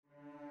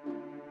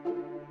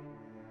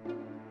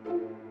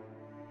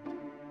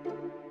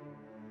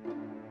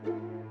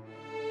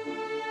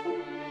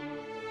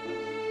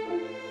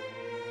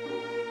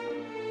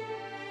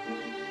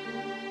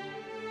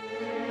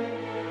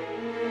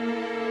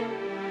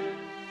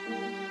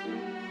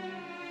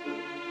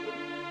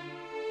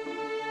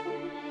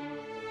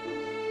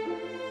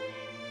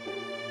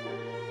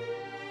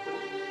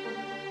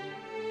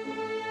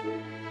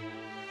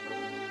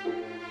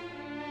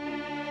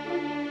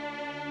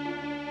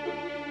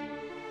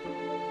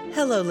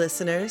Hello,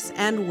 listeners,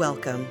 and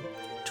welcome.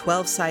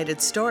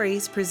 12-Sided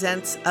Stories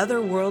presents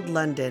Otherworld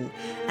London,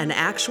 an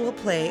actual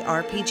play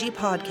RPG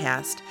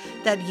podcast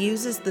that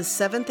uses the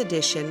 7th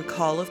edition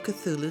Call of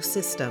Cthulhu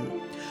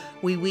system.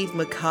 We weave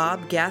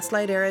macabre,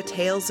 Gaslight-era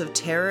tales of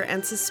terror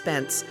and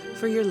suspense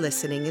for your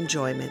listening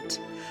enjoyment.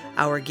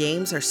 Our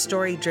games are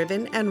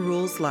story-driven and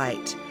rules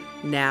light.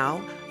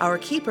 Now, our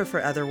keeper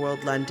for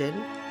Otherworld London,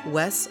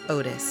 Wes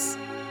Otis.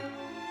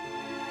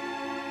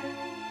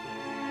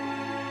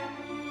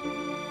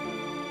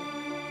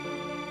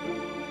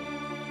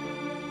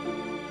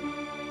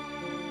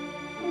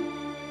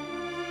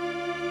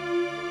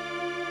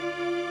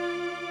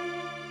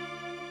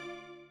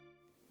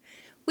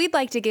 We'd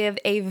like to give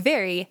a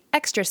very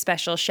extra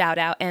special shout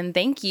out and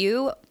thank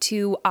you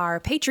to our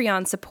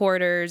Patreon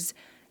supporters,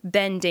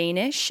 Ben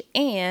Danish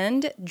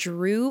and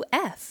Drew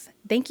F.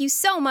 Thank you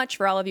so much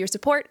for all of your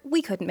support.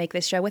 We couldn't make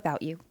this show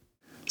without you.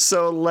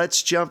 So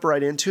let's jump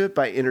right into it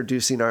by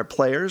introducing our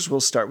players.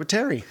 We'll start with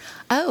Terry.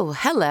 Oh,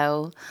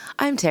 hello.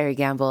 I'm Terry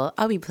Gamble.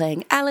 I'll be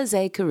playing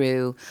Alize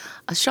Carew,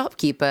 a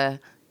shopkeeper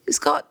who's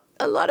got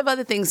a lot of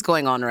other things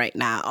going on right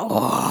now.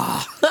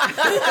 Oh.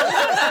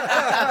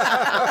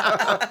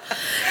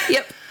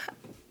 Yep.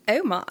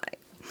 Oh my.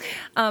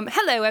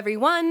 Hello,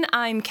 everyone.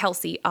 I'm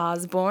Kelsey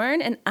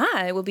Osborne, and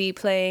I will be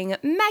playing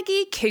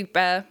Maggie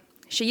Cooper.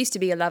 She used to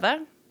be a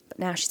lover, but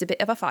now she's a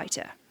bit of a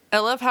fighter. I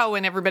love how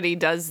when everybody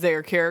does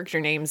their character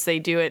names, they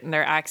do it in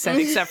their accent,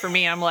 except for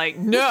me. I'm like,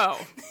 no,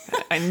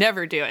 I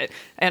never do it.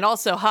 And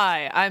also,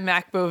 hi, I'm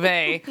Mac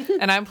Beauvais,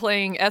 and I'm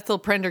playing Ethel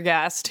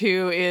Prendergast,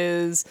 who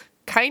is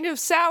kind of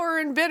sour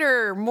and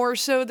bitter, more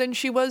so than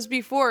she was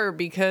before,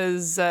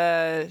 because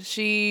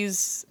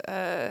she's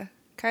kind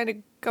of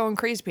going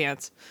crazy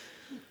pants.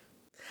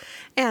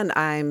 And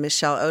I'm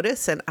Michelle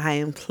Otis, and I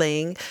am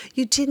playing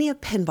Eugenia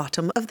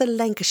Penbottom of the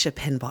Lancashire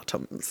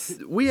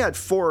Penbottoms. We had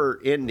 4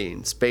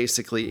 endings,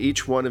 basically.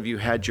 Each one of you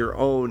had your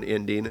own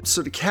ending.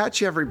 So to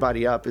catch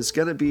everybody up is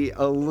going to be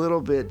a little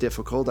bit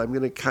difficult. I'm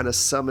going to kind of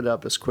sum it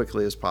up as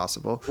quickly as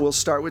possible. We'll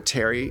start with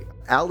Terry.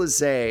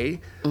 Alize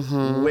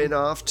went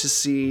off to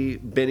see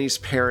Benny's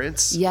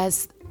parents.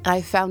 Yes,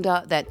 I found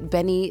out that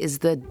Benny is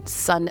the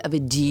son of a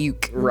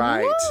duke.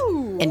 Right.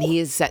 Woo! And he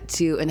is set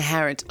to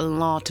inherit a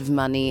lot of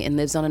money and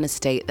lives on an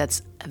estate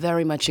that's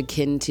very much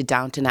akin to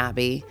Downton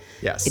Abbey.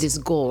 Yes. It is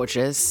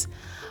gorgeous.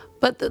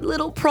 But the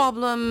little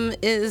problem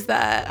is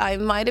that I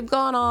might have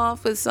gone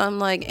off with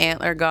some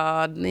antler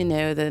god,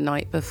 the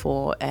night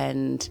before,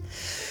 and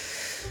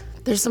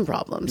there's some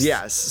problems.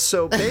 Yes.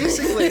 So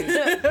basically,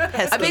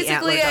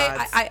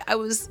 I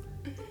was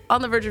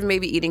on the verge of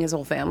maybe eating his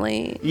whole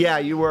family. yeah,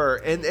 you were.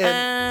 And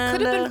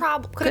Could have been a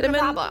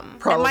problem.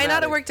 It might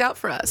not have worked out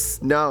for us.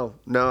 No,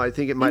 I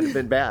think it might have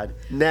been bad.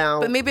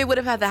 Now, But maybe I would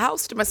have had the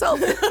house to myself.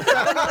 Is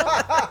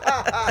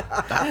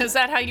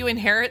that how you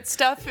inherit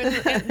stuff in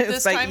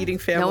this By time? eating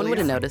families. No one would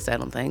have noticed, I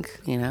don't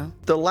think,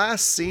 the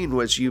last scene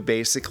was you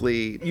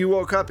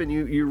woke up and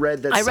you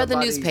read that I read the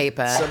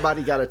newspaper.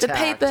 Somebody got The attacked.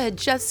 paper had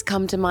just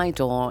come to my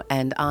door,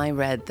 and I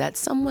read that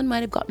someone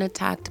might have gotten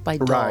attacked by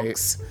Right.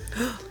 dogs.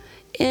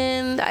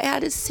 And I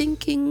had a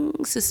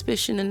sinking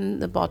suspicion in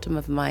the bottom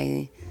of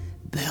my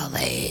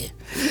belly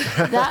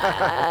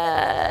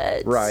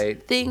that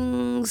Right.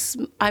 things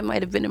I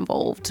might have been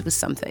involved with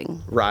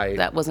something. Right.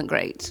 That wasn't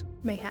great.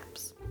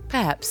 Mayhaps.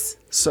 Perhaps.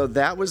 So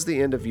that was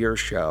the end of your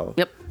show.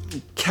 Yep.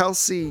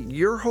 Kelsey,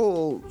 your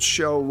whole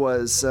show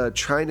was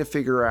trying to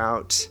figure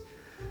out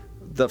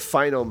the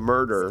final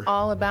murder.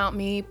 All about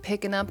me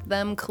picking up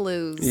them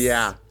clues.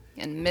 Yeah.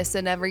 And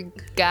missing every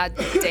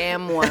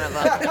goddamn one of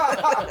them.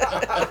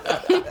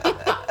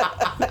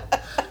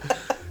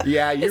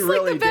 Yeah, you It's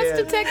really like the best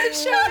did. detective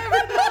show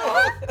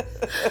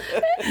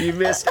ever. You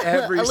missed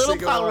every A little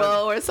single one.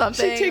 Poirot or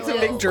something. She takes a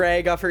big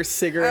drag off her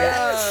cigarette.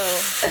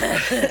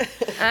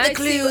 I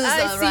clues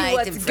I are see right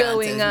in what's front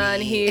going of on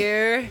me.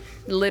 here.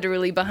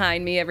 Literally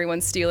behind me,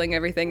 everyone's stealing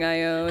everything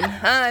I own.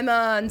 I'm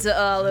on to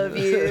all of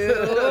you.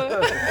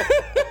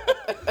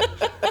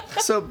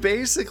 So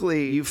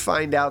basically, you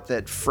find out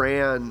that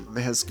Fran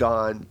has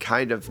gone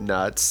kind of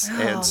nuts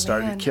and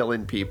started man.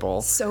 killing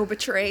people. So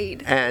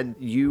betrayed. And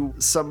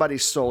somebody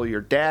stole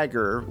your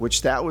dagger,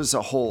 which that was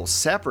a whole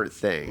separate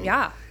thing.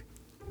 Yeah.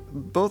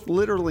 Both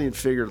literally and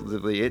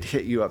figuratively, it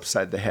hit you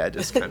upside the head.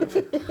 It's kind of,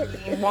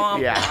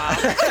 Womp. yeah.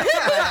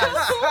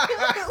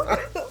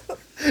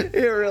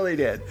 It really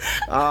did.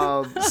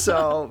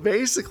 So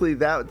basically,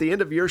 the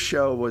end of your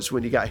show was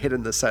when you got hit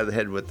in the side of the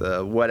head with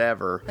the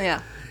whatever.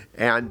 Yeah.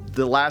 And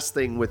the last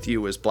thing with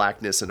you was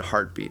Blackness and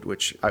Heartbeat,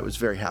 which I was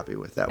very happy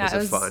with. That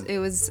was fun. It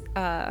was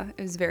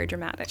very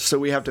dramatic. So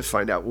we have to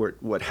find out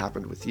what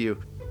happened with you.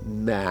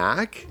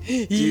 Mac?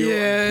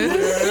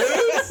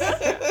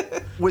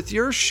 With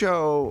your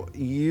show,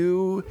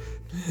 you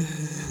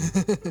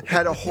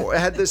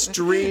had this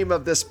dream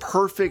of this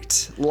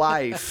perfect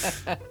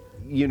life.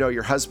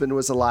 Your husband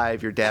was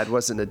alive, your dad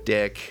wasn't a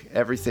dick,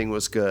 everything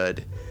was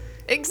good.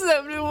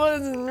 Except it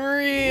wasn't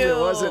real.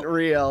 It wasn't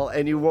real,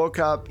 and you woke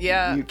up,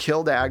 Yeah. you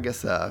killed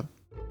Agatha,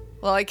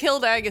 Well, I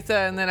killed Agatha,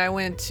 and then I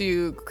went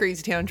to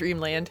Crazy Town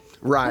Dreamland.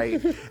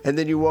 Right. And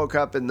then you woke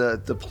up and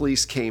the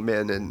police came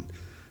in and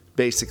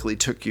basically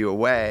took you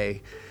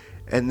away.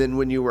 And then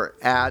when you were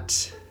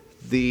at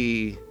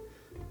the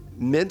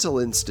mental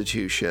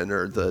institution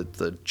or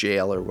the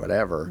jail or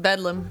whatever,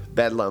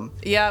 Bedlam.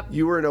 Yep.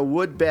 You were in a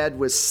wood bed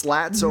with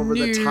slats over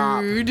the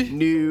top,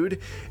 nude,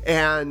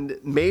 and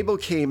Mabel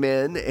came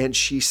in and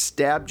she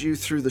stabbed you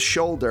through the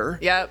shoulder.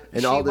 Yep.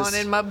 And she all this,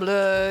 wanted my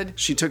blood.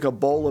 She took a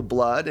bowl of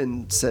blood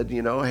and said,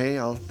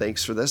 hey,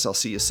 thanks for this. I'll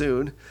see you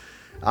soon.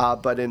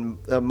 But in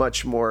a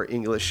much more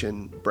English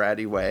and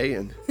bratty way.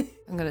 And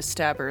I'm gonna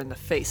stab her in the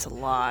face a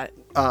lot.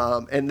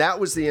 and that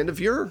was the end of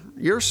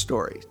your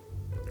story.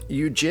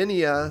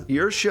 Eugenia,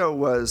 your show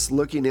was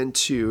looking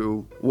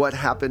into what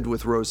happened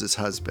with Rose's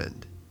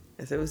husband.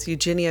 It was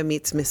Eugenia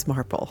meets Miss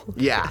Marple.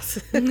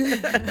 Yes.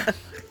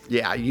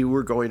 Yeah, you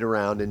were going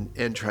around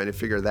and trying to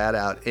figure that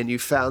out. And you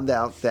found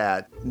out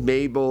that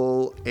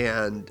Mabel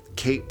and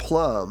Kate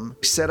Plum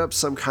set up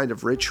some kind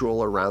of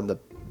ritual around the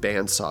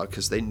bandsaw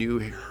because they knew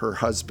her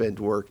husband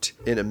worked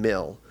in a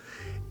mill.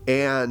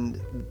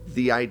 And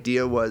the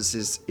idea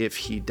is if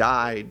he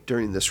died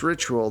during this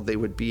ritual, they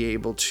would be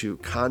able to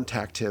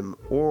contact him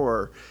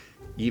or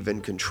even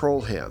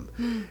control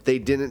him. They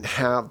didn't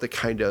have the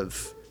kind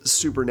of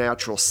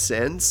supernatural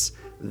sense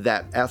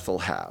that Ethel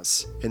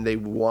has, and they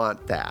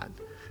want that.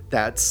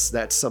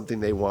 That's something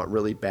they want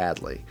really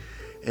badly.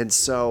 And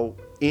so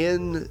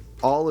in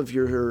all of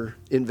your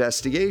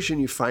investigation,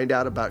 you find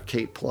out about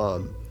Kate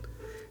Plum,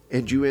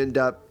 and you end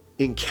up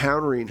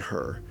encountering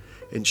her,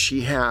 and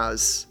she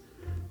has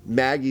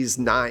Maggie's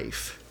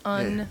knife.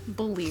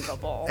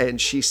 Unbelievable.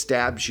 And she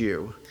stabs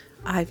you.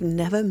 I've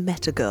never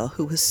met a girl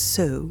who was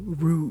so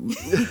rude.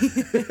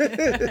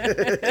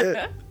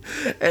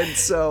 And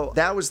so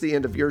that was the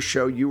end of your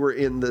show. You were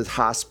in the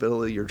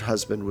hospital. Your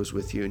husband was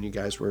with you, and you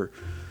guys were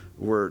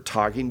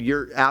talking.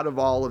 You're out of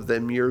all of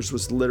them, yours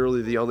was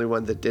literally the only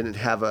one that didn't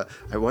have I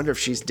wonder if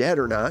she's dead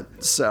or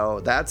not.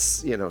 So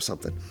that's,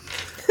 something.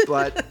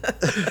 But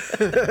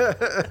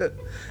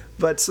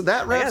so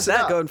that wraps it I got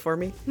that up. going for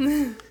me.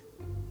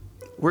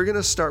 We're going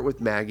to start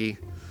with Maggie.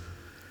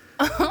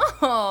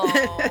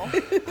 Oh,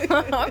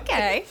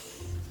 okay.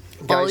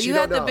 Well, Guys, you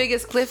don't had the know.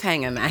 biggest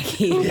cliffhanger,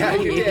 Maggie. Yeah,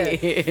 you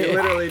did. You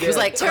literally did. It was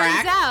like Turns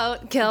crack.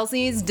 out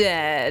Kelsey's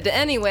dead.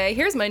 Anyway,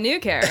 here's my new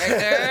character.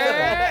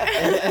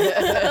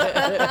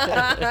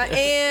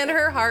 And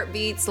her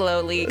heartbeat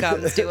slowly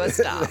comes to a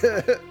stop.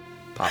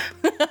 Pop.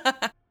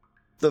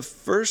 The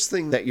first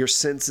thing that your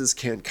senses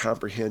can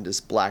comprehend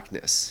is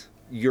blackness.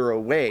 You're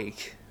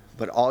awake,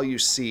 but all you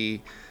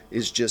see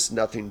is just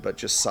nothing but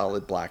just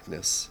solid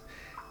blackness.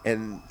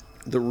 And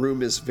the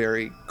room is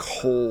very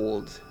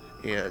cold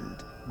and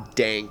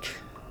dank.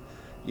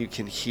 You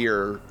can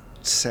hear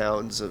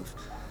sounds of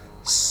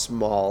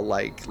small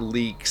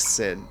leaks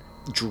and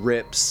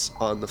drips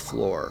on the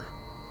floor.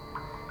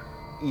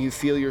 You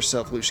feel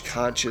yourself lose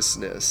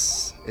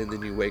consciousness, and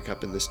then you wake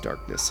up in this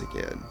darkness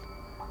again.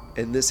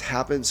 And this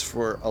happens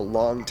for a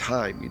long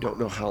time. You don't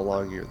know how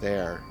long you're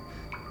there,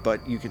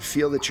 but you can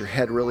feel that your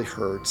head really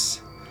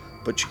hurts,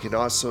 but you can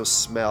also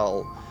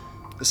smell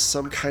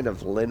some kind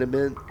of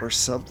liniment or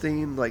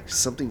something, like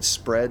something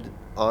spread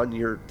on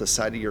the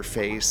side of your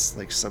face,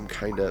 like some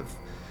kind of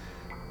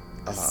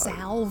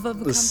Salve of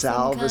the some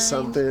salve kind. or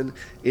something.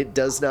 It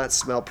does not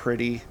smell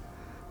pretty,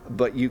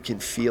 but you can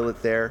feel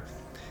it there.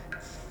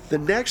 The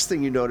next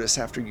thing you notice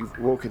after you've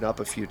woken up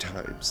a few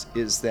times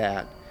is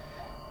that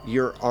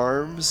your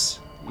arms,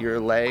 your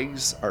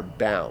legs are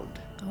bound.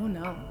 Oh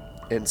no.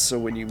 And so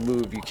when you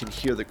move, you can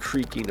hear the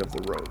creaking of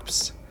the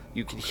ropes.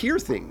 You can hear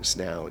things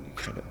now, and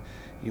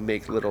you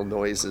make little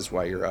noises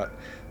while you're up,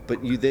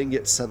 but you then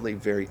get suddenly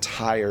very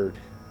tired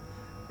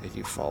and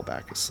you fall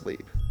back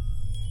asleep.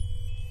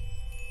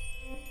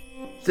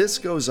 This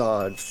goes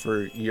on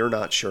for you're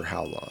not sure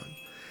how long.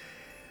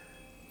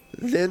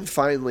 Then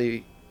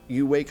finally,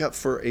 you wake up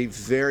for a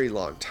very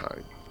long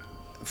time,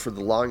 for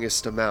the longest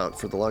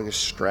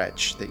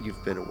stretch that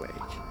you've been awake.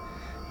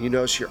 You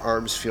notice your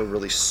arms feel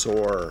really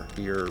sore,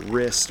 your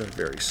wrists are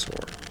very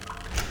sore.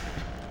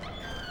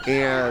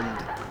 And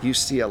you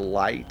see a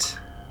light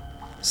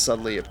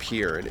suddenly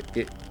appear, and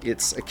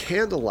it's a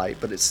candlelight,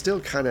 but it's still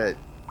kind of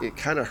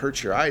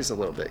hurts your eyes a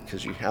little bit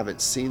because you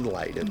haven't seen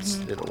light in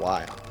a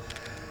while.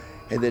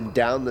 And then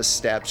down the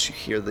steps you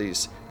hear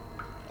these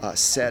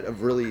set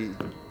of really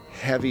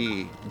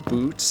heavy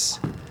boots,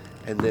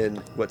 and then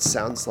what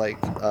sounds like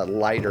a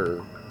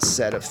lighter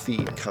set of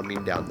feet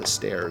coming down the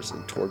stairs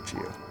and towards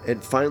you.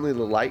 And finally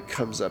the light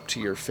comes up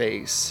to your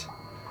face,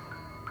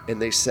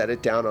 and they set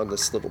it down on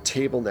this little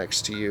table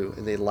next to you,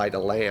 and they light a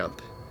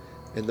lamp,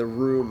 and the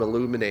room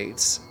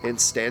illuminates,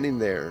 and standing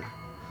there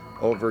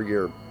over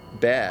your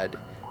bed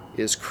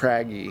is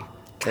Craggy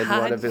and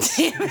one of his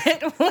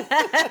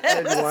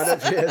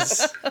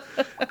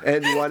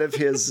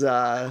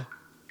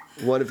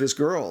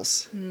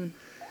girls.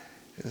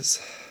 It's,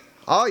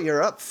 oh,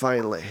 you're up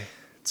finally.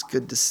 It's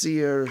good to see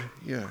you.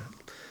 You're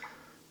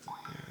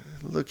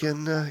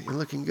looking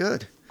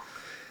good.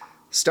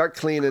 Start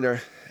cleaning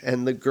her,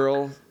 and the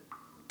girl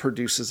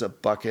produces a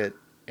bucket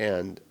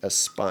and a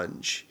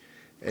sponge,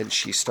 and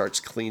she starts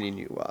cleaning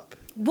you up.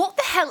 What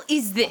the hell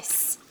is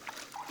this?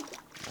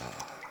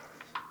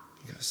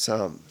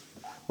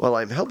 Well,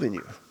 I'm helping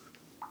you.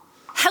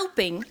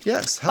 Helping?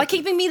 Yes, By helping.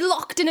 keeping me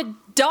locked in a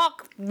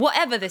dark,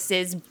 whatever this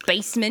is,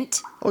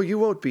 basement? Oh, you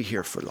won't be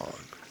here for long.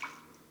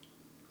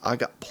 I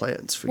got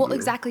plans for you. What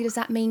exactly does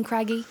that mean,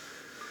 Craggy?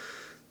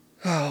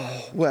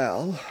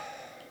 Well,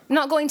 I'm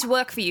not going to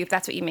work for you, if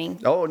that's what you mean.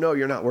 oh no,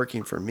 you're not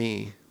working for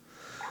me.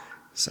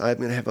 So I'm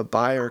going to have a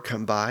buyer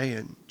come by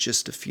in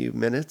just a few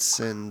minutes,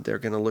 and they're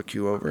going to look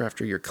you over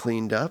after you're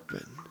cleaned up,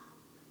 and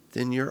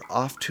then you're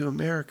off to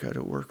America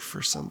to work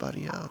for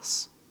somebody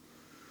else.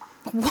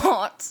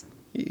 What?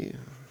 Yeah,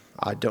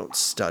 I don't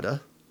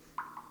stutter,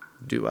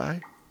 do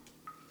I?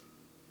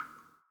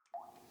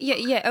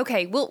 Yeah,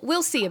 okay,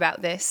 we'll see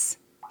about this.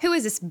 Who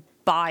is this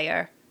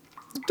buyer?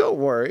 Don't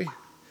worry.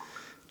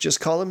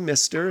 Just call him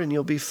Mister, and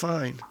you'll be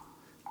fine.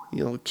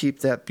 You'll keep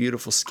that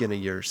beautiful skin of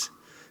yours.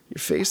 Your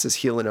face is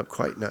healing up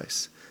quite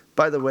nice.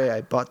 By the way,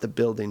 I bought the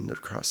building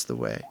across the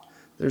way.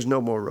 There's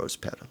no more rose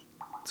petal.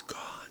 It's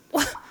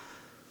gone.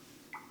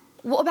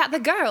 What about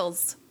the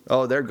girls?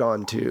 Oh, they're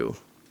gone too.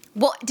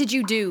 What did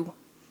you do?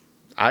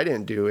 I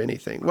didn't do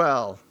anything.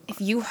 Well,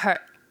 If you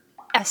hurt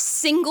a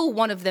single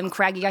one of them,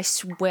 Craggy, I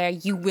swear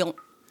you will.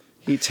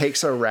 he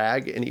takes a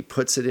rag and he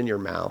puts it in your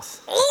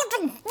mouth.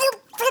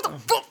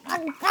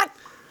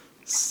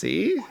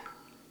 See?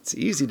 It's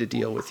easy to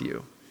deal with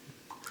you.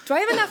 Do I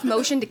have enough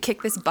motion to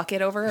kick this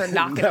bucket over or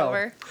knock it No.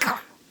 over?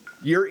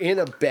 You're in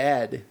a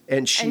bed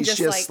and she's just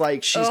just like,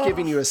 like she's ugh.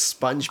 giving you a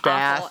sponge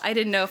bath. Awful. I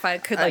didn't know if I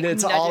could And like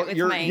it's nudge all it with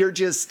you're my... you're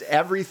just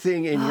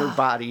everything in your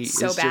body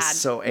so is bad. just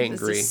so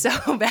angry. This is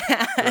so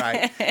bad.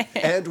 Right.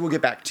 And we'll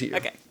get back to you.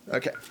 Okay.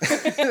 Okay.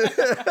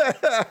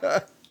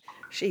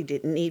 She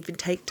didn't even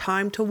take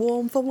time to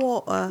warm the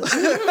water.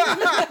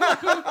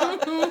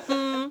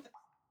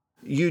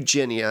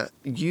 Eugenia,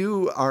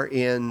 you are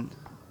in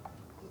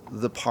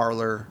the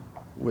parlor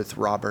with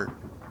Robert.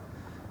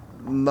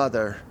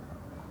 Mother,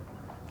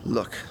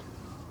 look,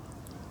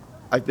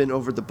 I've been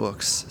over the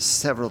books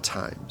several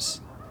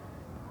times,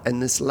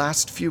 and this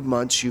last few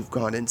months you've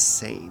gone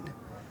insane.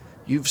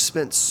 You've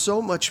spent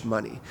so much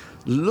money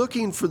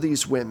looking for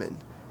these women.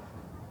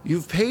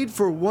 You've paid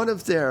for one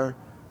of their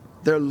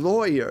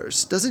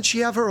lawyers. Doesn't she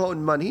have her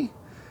own money?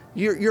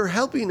 You're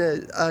helping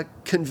a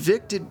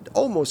convicted,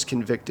 almost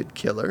convicted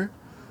killer.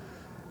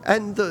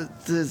 And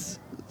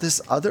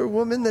this other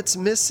woman that's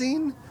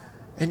missing,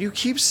 and you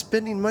keep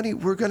spending money,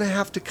 we're going to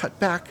have to cut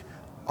back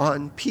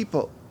on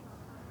people.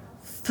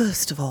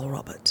 First of all,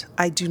 Robert,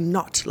 I do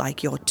not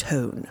like your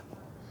tone.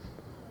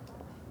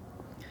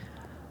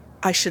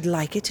 I should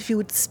like it if you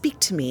would speak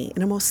to me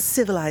in a more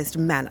civilized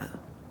manner.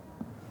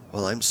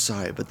 Well, I'm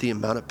sorry, but the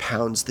amount of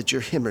pounds that you're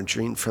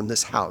hemorrhaging from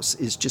this house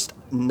is just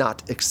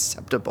not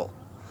acceptable.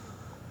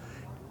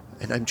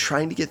 And I'm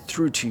trying to get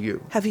through to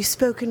you. Have you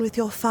spoken with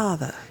your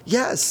father?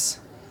 Yes.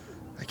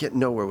 I get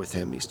nowhere with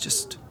him.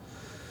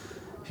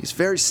 He's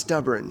very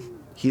stubborn.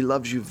 He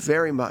loves you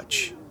very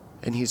much.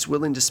 And he's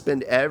willing to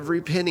spend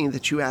every penny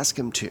that you ask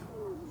him to.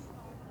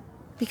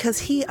 Because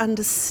he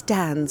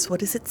understands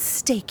what is at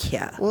stake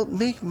here. Well,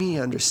 make me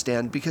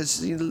understand,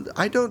 because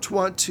I don't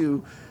want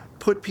to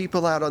put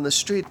people out on the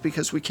street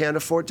because we can't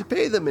afford to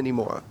pay them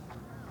anymore.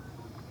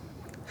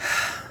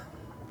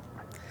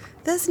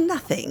 There's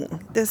nothing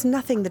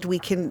that we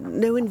can,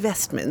 no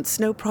investments,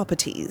 no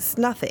properties,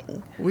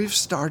 nothing. We've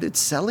started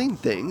selling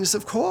things,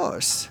 of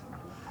course.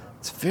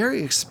 It's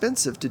very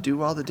expensive to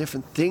do all the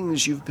different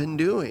things you've been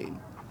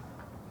doing.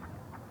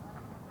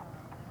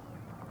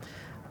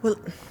 Well,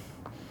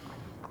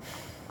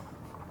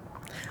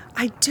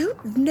 I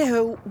don't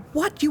know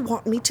what you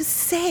want me to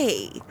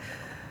say.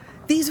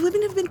 These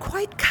women have been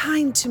quite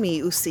kind to me,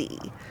 you see.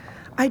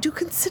 I do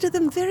consider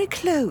them very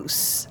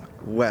close.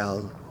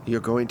 Well, you're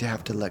going to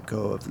have to let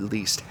go of at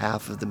least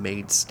half of the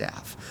maid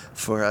staff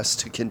for us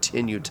to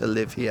continue to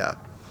live here.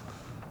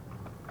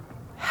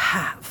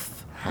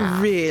 Half?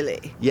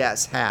 Really?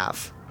 Yes,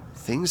 half.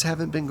 Things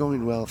haven't been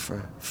going well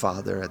for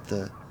Father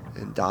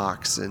in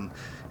docks and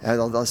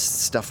all this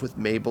stuff with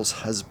Mabel's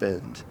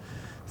husband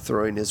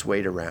throwing his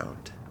weight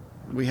around.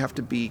 We have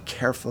to be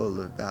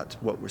careful about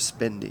what we're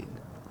spending.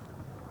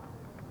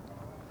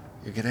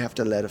 You're going to have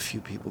to let a few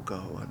people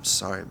go. I'm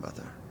sorry,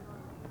 Mother.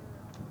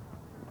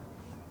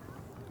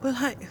 Well,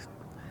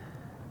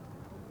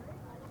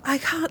 I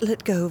can't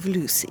let go of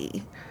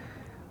Lucy.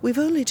 We've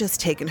only just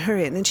taken her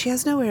in, and she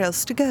has nowhere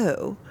else to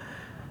go.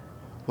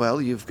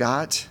 Well, you've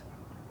got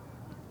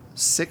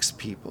 6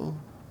 people,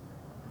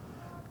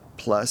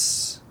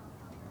 plus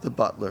the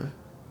butler.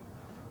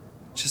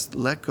 Just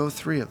let go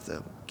 3 of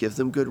them. Give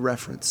them good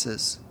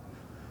references.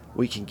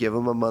 We can give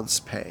them a month's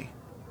pay.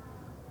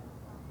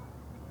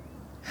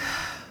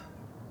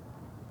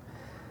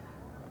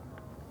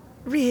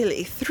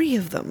 Really, 3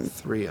 of them?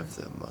 3 of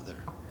them, Mother.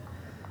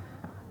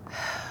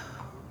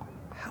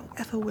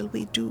 However will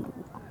we do?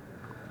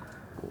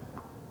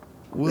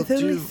 We'll With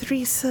only do.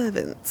 3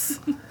 servants.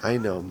 I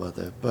know,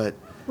 Mother, but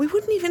We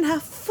wouldn't even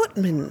have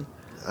footmen.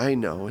 I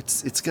know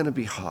it's going to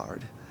be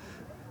hard.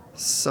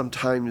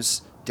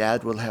 Sometimes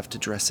Dad will have to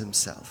dress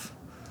himself.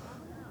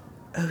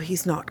 Oh,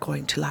 he's not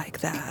going to like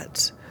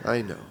that.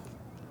 I know.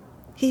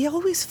 He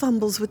always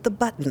fumbles with the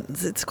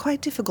buttons. It's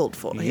quite difficult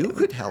for him. You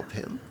could help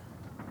him.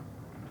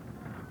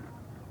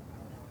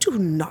 Do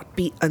not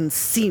be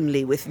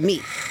unseemly with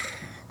me.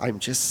 I'm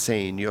just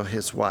saying you're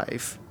his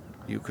wife.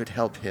 You could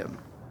help him.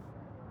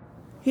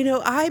 You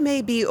know, I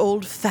may be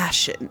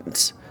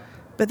old-fashioned,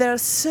 but there are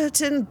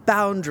certain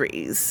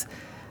boundaries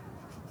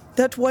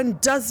that one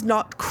does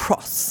not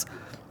cross.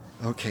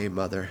 Okay,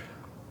 Mother.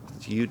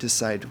 You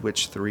decide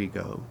which 3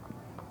 go.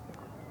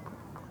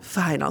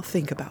 Fine, I'll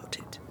think about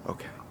it.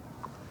 Okay.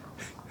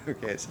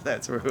 Okay, so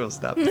that's where we'll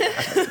stop. How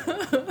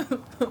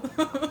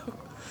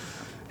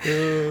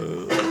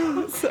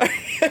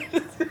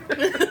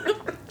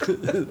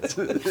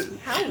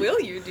will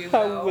you do that?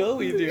 How will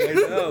we do? I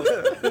know.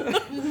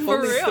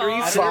 For real?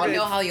 I don't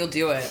know how you'll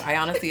do it.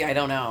 I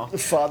don't know.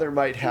 Father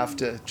might have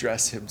to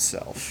dress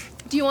himself.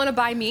 Do you want to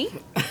buy me?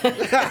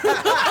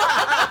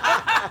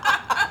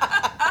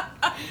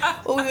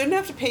 Well, we wouldn't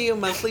have to pay you a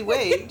monthly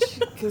wage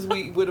because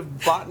we would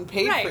have bought and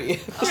paid for you.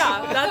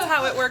 Yeah, that's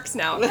how it works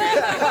now.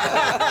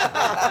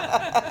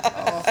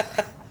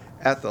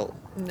 Ethel,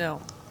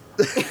 No.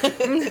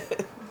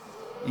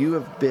 you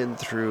have been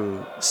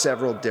through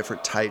several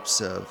different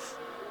types of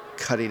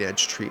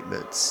cutting-edge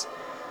treatments,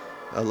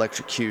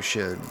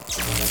 electrocution,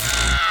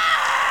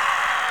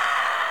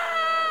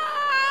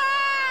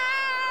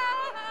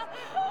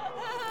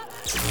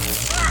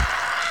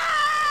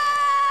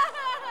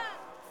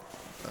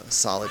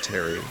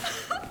 solitary,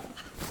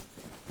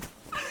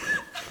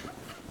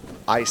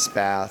 ice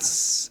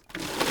baths.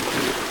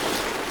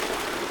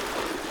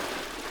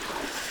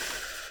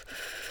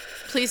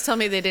 Please tell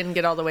me they didn't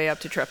get all the way up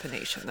to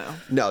trepanation, though.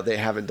 No, they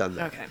haven't done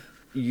that. Okay.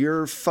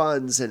 Your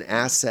funds and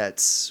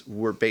assets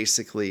were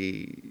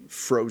basically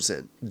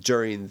frozen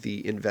during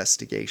the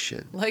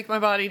investigation. Like my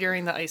body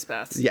during the ice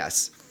baths.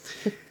 Yes.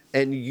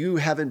 And you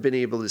haven't been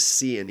able to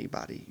see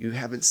anybody. You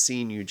haven't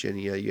seen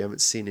Eugenia. You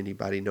haven't seen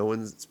anybody. No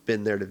one's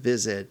been there to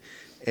visit.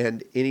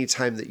 And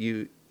anytime that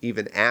you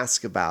even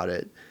ask about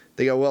it,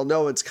 they go, well,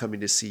 no one's coming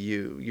to see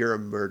you. You're a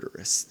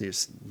murderess.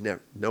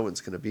 No one's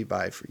going to be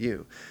by for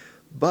you.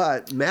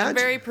 But I'm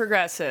very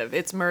progressive.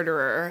 It's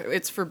murderer.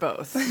 It's for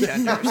both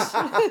genders.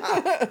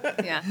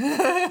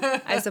 Yeah.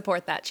 I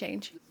support that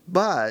change.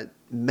 But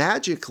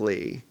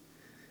magically,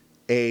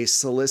 a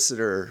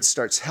solicitor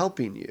starts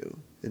helping you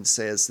and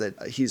says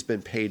that he's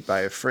been paid by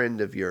a friend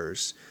of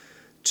yours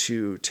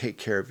to take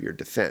care of your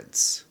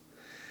defense.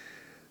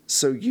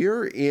 So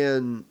you're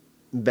in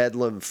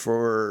Bedlam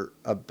for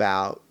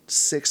about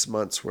 6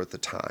 months worth of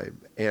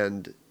time.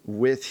 And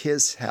with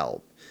his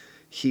help,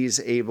 he's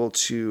able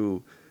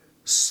to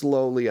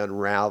slowly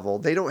unravel.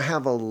 They don't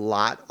have a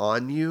lot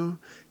on you.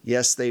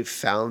 Yes, they've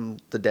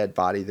found the dead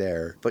body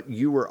there, but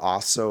you were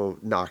also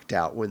knocked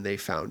out when they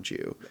found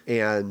you.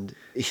 And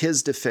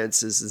his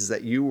defense is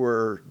that you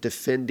were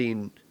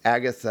defending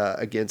Agatha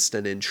against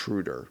an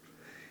intruder,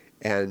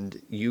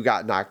 and you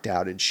got knocked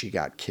out and she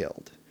got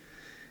killed.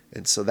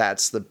 And so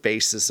that's the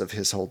basis of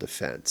his whole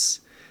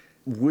defense.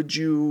 Would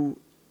you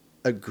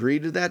agree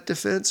to that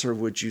defense, or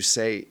would you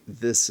say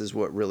this is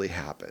what really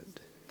happened?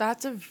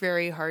 That's a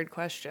very hard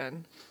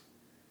question.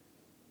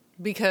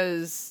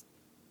 Because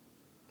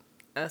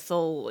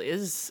Ethel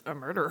is a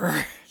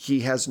murderer. He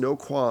has no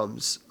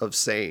qualms of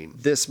saying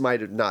this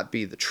might not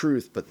be the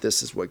truth, but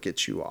this is what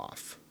gets you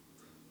off.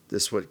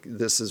 This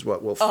is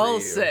what will free you. I'll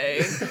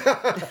say.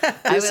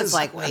 I was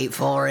like, wait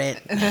for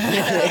it. The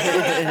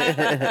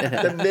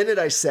minute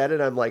I said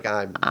it, I'm like,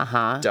 I'm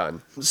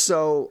done.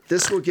 So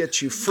this will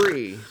get you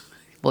free.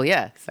 Well,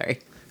 yeah,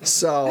 sorry.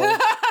 So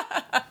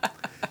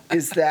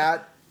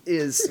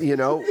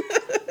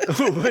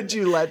would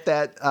you let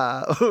that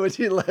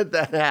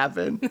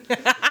happen?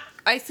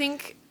 I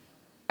think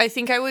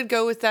I would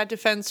go with that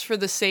defense for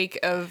the sake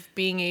of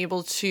being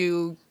able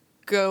to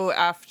go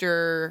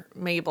after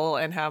Mabel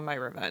and have my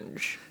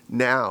revenge.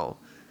 Now,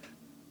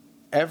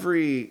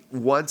 every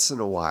once in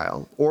a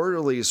while,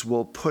 orderlies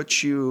will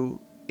put you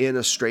in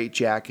a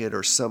straitjacket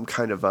or some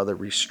kind of other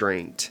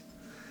restraint,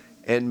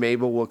 and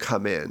Mabel will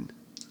come in.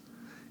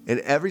 And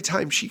every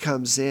time she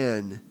comes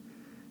in,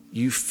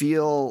 you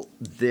feel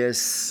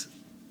this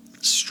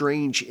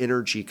strange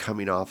energy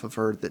coming off of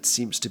her that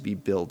seems to be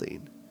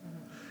building.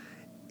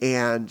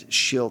 And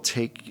she'll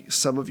take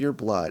some of your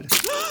blood.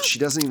 She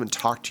doesn't even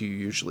talk to you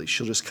usually.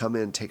 She'll just come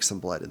in, take some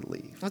blood, and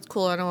leave. That's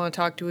cool. I don't want to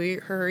talk to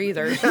her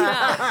either.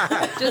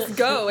 Just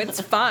go. It's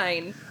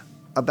fine.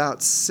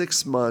 About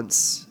 6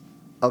 months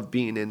of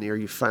being in there,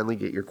 you finally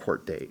get your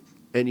court date.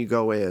 And you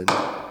go in,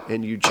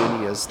 and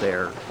Eugenia's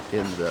there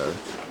in the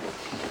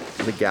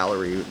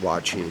gallery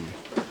watching.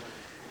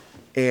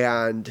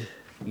 And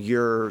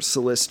your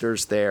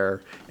solicitor's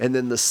there, and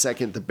then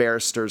the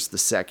barrister's the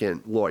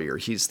second lawyer.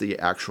 He's the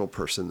actual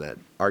person that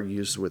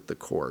argues with the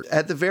court.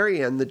 At the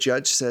very end, the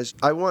judge says,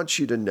 I want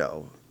you to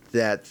know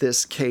that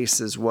this case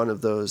is one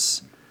of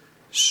those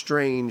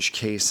strange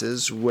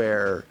cases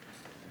where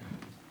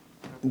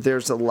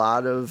there's a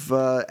lot of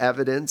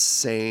evidence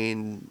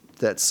saying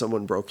that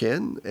someone broke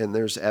in, and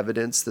there's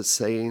evidence that's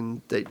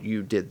saying that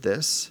you did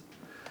this.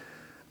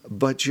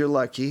 But you're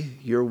lucky,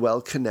 you're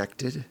well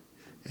connected,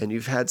 and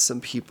you've had some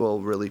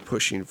people really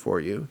pushing for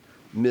you,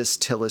 Miss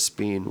Tillis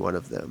being one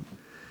of them.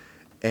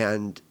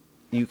 And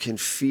you can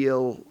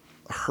feel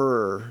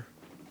her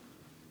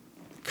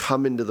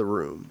come into the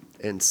room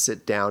and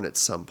sit down at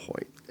some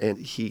point. And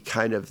he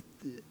kind of,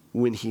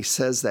 when he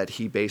says that,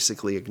 he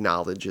basically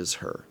acknowledges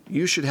her.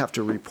 You should have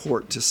to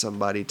report to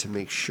somebody to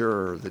make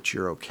sure that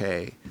you're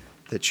okay,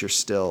 that you're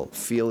still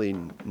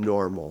feeling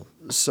normal.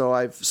 So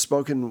I've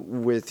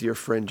spoken with your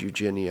friend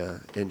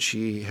Eugenia, and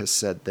she has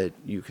said that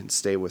you can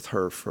stay with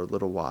her for a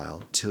little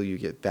while till you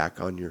get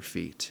back on your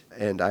feet.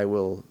 And I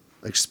will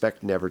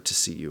expect never to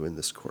see you in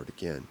this court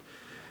again,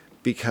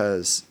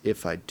 because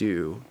if I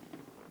do,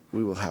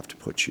 we will have to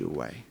put you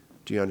away.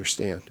 Do you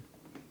understand?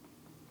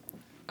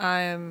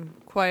 I am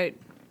quite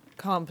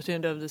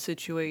competent of the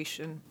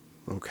situation.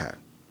 Okay.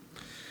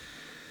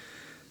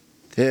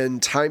 Then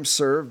time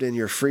served and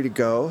you're free to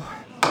go.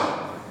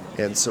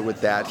 And so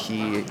with that,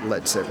 he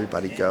lets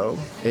everybody go,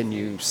 and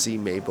you see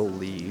Mabel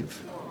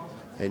leave,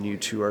 and you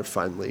two are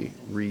finally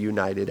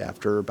reunited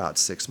after about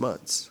 6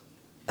 months.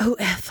 Oh,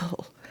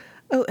 Ethel.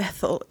 Oh,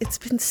 Ethel, it's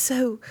been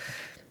so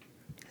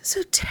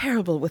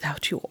terrible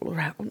without you all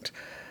around.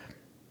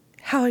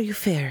 How are you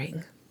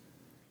faring?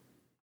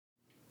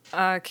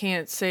 I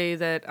can't say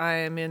that I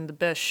am in the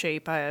best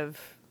shape I have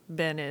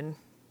been in.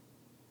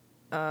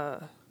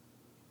 I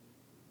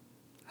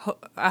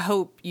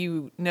hope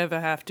you never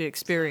have to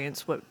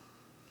experience what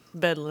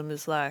Bedlam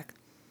is like.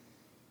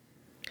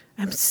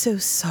 I'm so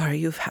sorry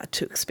you've had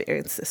to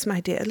experience this,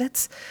 my dear.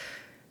 Let's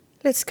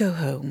go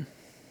home.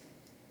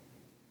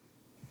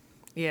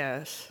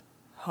 Yes,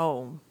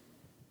 home.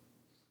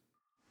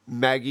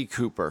 Maggie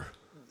Cooper.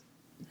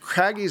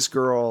 Craggy's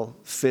girl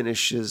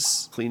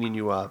finishes cleaning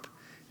you up,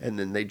 and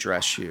then they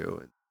dress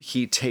you.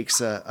 He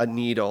takes a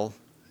needle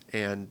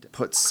and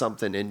puts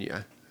something in you.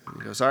 And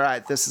he goes, all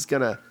right, this is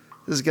gonna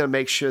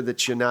make sure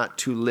that you're not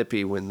too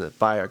lippy when the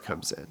buyer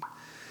comes in.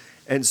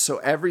 And so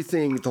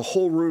the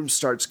whole room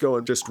starts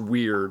going just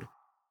weird.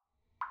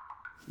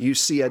 You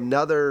see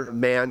another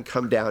man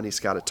come down. He's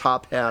got a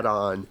top hat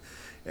on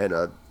and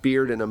a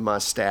beard and a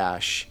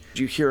mustache.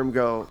 You hear him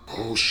go,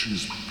 oh,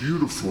 she's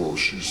beautiful.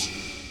 She's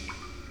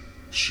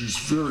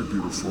very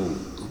beautiful.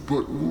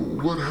 But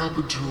what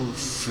happened to her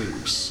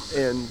face?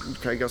 and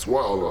Craig goes,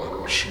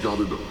 Well, she got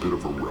in a bit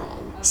of a row.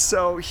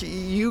 So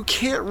you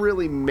can't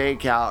really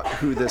make out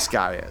who this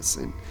guy is.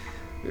 And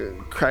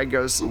Craig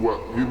goes,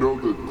 Well, you know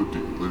the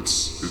deal.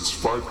 It's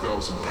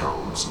 5,000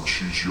 pounds and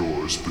she's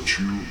yours, but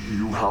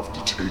you have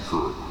to take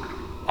her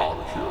out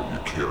of here. You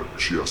can't.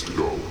 She has to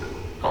go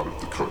out of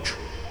the country.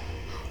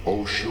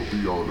 Oh, she'll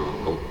be on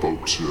a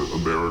boat to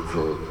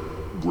America.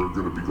 We're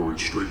going to be going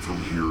straight from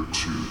here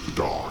to the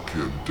dock,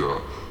 and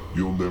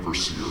you'll never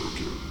see her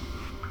again.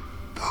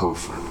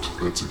 Perfect.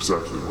 That's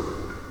exactly what I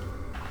want.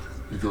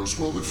 He goes,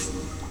 well,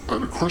 I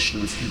had a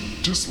question. If you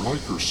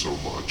dislike her so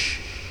much,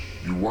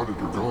 you wanted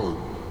her gone,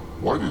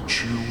 why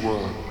didn't you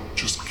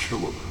just kill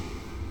her?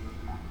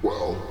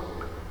 Well,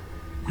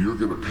 you're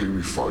going to pay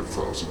me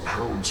 5,000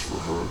 pounds for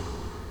her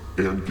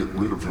and get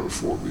rid of her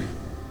for me.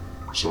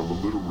 So I'm a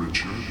little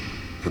richer,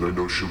 and I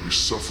know she'll be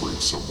suffering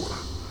somewhere.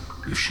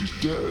 If she's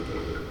dead,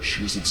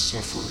 she isn't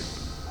suffering.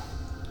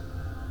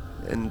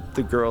 and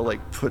the girl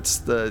puts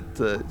the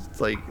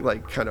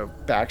kind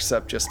of backs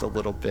up just a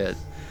little bit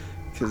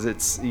because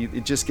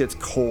it just gets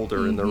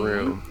colder in the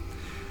room.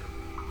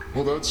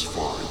 Well, that's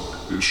fine.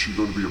 Is she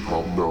going to be a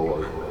problem?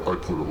 No, I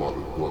put a lot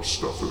of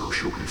stuff in her.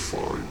 She'll be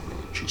fine.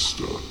 Just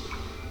get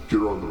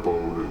her on the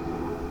boat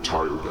and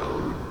tie her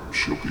down, and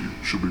she'll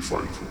be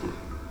fine for the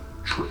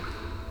trip.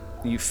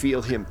 You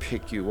feel him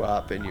pick you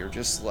up, and you're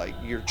just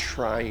you're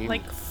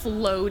trying.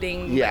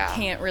 Floating, Yeah. but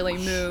can't really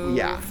move.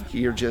 Yeah,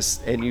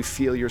 and you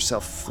feel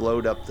yourself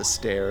float up the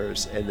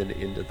stairs and then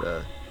into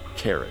the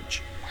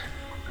carriage.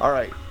 All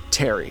right,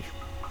 Terry.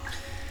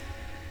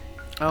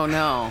 Oh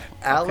no.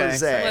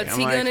 Alizé. What's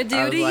he gonna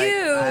do to you?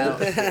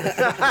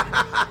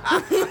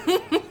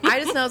 I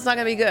just know it's not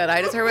gonna be good.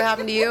 I just heard what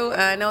happened to you, and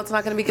I know it's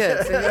not gonna be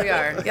good. So here we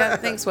are. Yeah,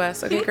 thanks,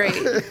 Wes. Okay, great.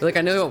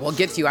 I knew we'll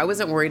get to you. I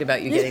wasn't worried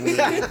about you getting me.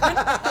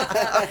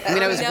 I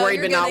mean, I was Now worried,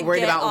 you're but not gonna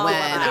worried get about all when.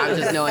 of I was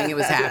just knowing it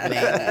was happening.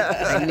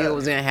 I knew it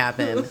was gonna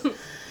happen.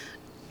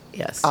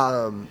 Yes.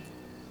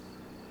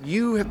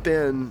 You have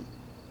been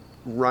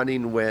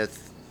running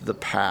with the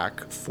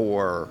pack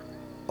for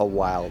a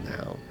while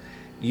now.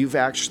 You've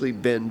actually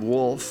been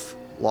wolf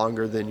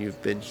longer than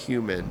you've been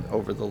human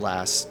over the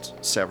last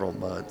several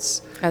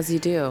months. As you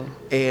do.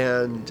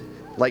 And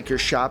your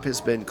shop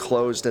has been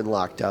closed and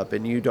locked up,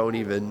 and you don't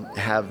even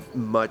have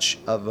much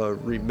of a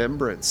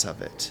remembrance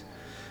of it.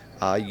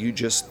 You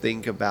just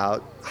think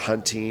about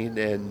hunting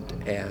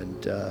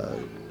and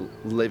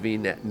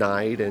living at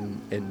night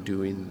and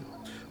doing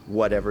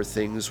whatever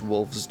things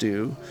wolves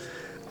do.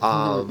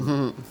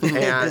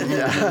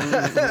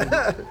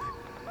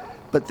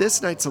 But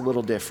this night's a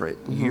little different.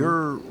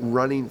 You're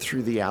running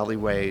through the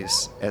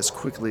alleyways as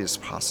quickly as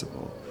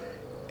possible,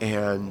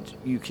 and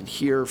you can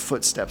hear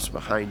footsteps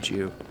behind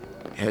you,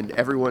 and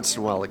every once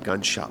in a while a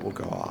gunshot will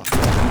go off.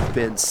 You've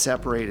been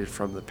separated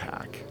from the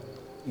pack.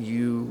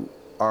 You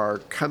are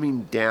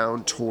coming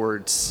down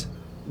towards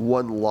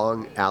one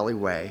long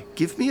alleyway.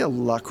 Give me a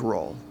luck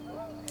roll.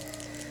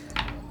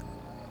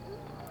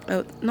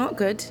 Oh, not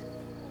good.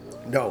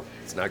 No,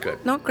 it's not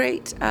good. Not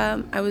great.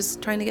 I was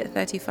trying to get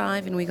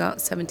 35 and we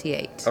got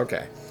 78.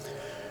 Okay.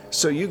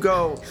 So you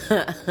go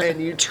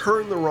and you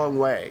turn the wrong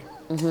way.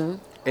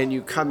 And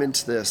you come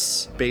into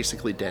this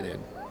basically dead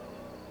end.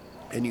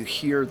 And you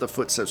hear the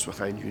footsteps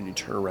behind you and you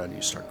turn around and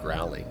you start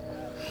growling.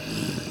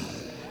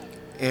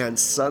 And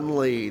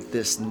suddenly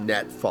this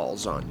net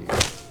falls on you.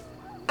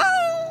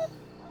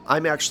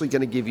 I'm actually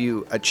going to give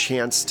you a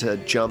chance to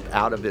jump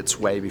out of its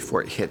way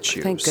before it hits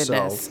you. Thank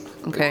goodness.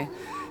 Okay.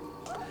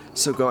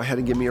 So go ahead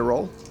and give me a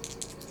roll.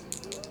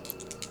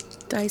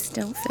 Dice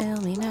don't fail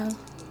me now.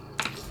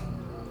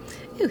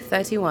 Ooh,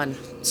 31.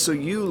 So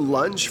you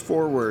lunge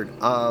forward,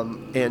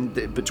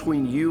 and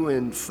between you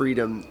and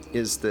Freedom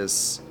is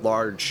this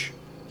large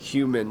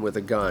human with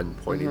a gun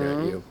pointing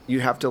at you. You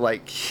have to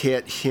like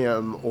hit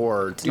him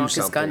or do Knock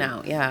something. his gun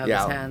out, yeah, with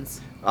his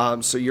hands.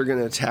 So you're going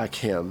to attack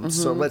him.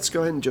 So let's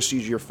go ahead and just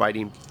use your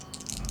fighting.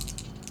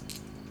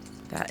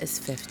 That is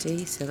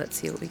 50, so let's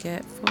see what we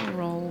get for a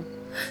roll.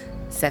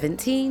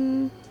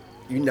 17.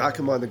 You knock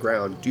him on the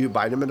ground. Do you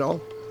bite him at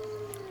all?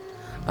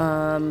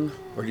 Or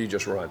do you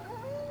just run?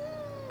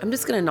 I'm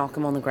just going to knock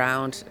him on the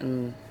ground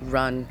and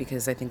run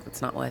because I think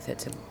it's not worth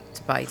it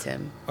to bite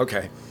him.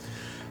 Okay.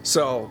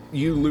 So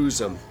you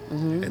lose him,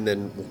 and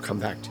then we'll come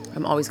back to you.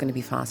 I'm always going to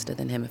be faster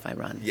than him if I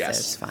run, Yes. so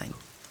it's fine.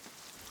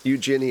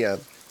 Eugenia,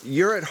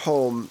 you're at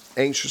home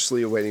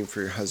anxiously awaiting for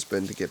your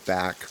husband to get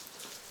back,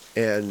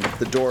 and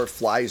the door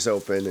flies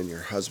open and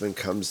your husband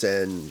comes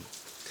in.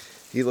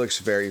 He looks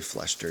very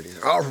flustered. He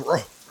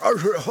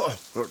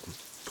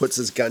puts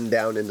his gun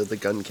down into the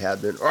gun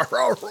cabinet.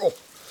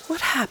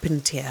 What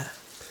happened, dear?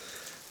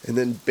 And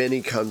then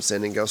Benny comes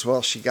in and goes,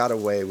 well, she got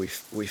away. We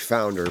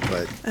found her,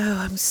 but... Oh,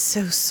 I'm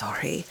so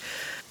sorry.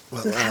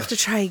 Well, We'll have to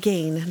try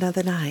again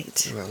another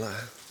night. Well,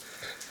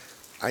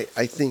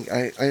 I think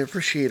I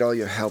appreciate all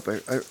your help.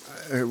 I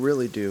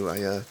really do.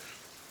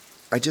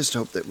 I just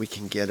hope that we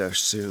can get her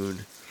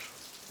soon.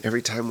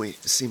 Every time we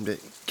seem to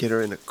get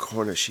her in a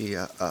corner, she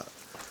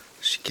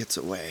gets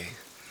away.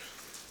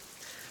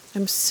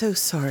 I'm so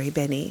sorry,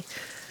 Benny.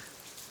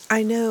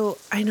 I know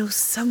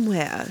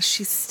somewhere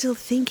she's still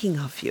thinking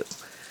of you.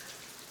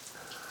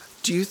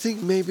 Do you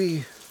think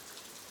maybe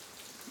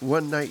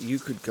one night you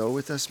could go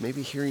with us?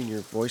 Maybe hearing your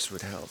voice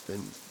would help.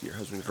 And your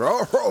husband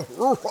goes,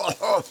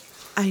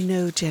 I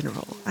know,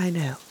 General, I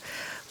know.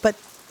 But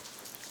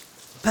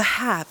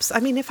perhaps,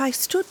 if I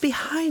stood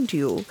behind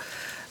you,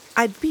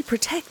 I'd be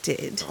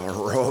protected.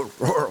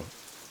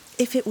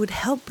 If it would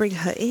help bring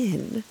her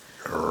in.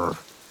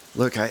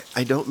 Look,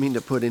 I don't mean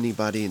to put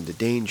anybody into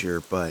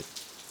danger, but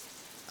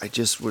I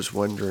just was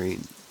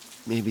wondering,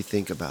 maybe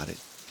think about it.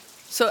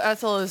 So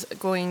Ethel is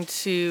going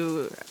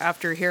to,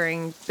 after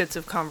hearing bits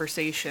of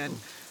conversation,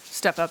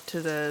 step up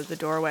to the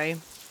doorway.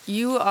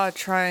 You are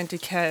trying to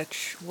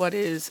catch what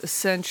is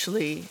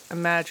essentially a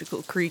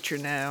magical creature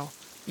now,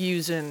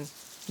 using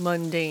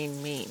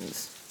mundane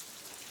means.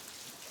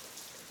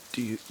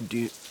 Do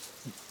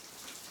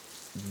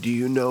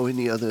you know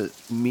any other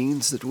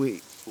means that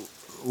we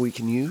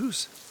can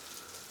use?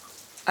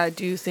 I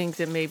do think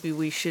that maybe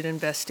we should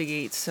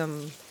investigate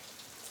some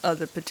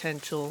other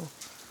potential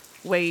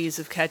ways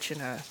of catching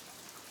her.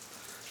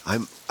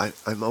 I'm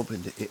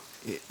open to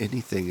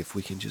anything if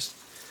we can just...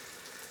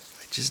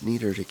 I just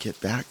need her to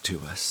get back to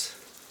us.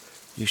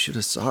 You should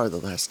have saw her the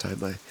last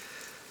time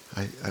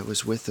I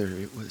was with her.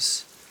 It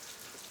was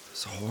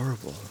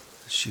horrible.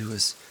 She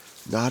was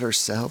not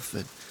herself,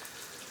 and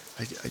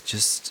I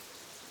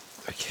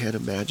can't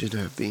imagine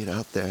her being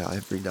out there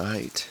every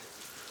night.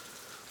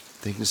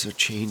 Things are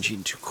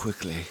changing too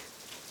quickly.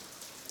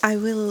 I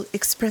will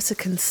express a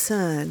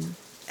concern,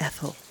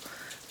 Ethel.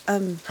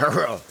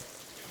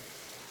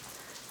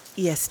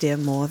 Yes, dear,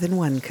 more than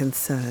one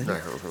concern.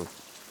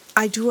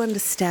 I do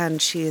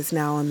understand she is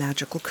now a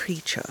magical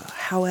creature.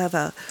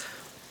 However,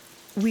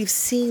 we've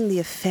seen the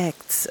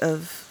effects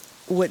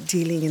of what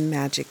dealing in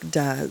magic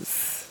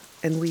does,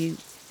 and we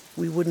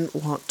wouldn't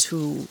want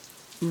to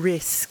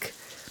risk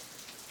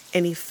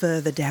any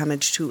further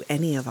damage to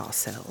any of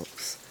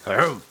ourselves.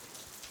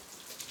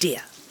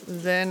 Dear.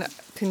 Then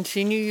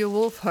continue your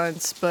wolf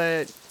hunts,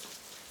 but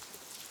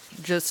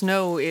just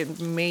know it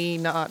may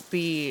not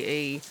be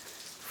a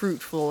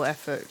fruitful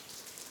effort.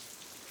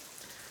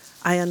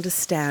 I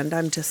understand.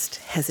 I'm just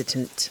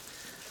hesitant.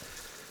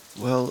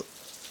 Well,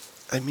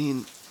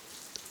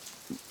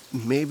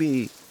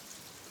 maybe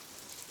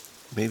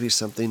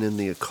something in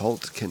the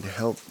occult can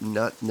help,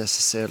 not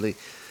necessarily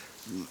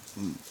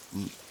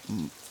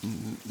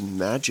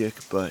magic,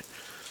 but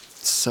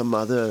some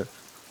other...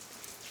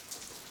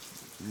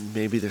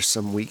 Maybe there's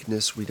some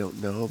weakness we don't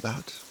know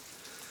about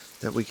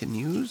that we can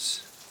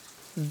use?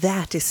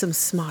 That is some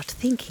smart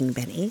thinking,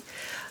 Benny.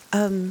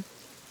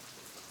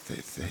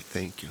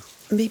 Thank you.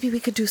 Maybe we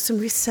could do some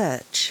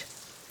research.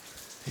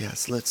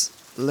 Yes, let's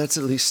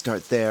at least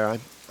start there.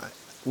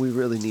 We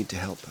really need to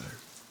help her.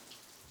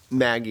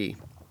 Maggie,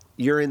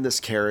 you're in this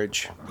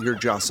carriage, you're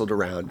jostled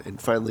around,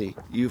 and finally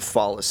you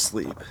fall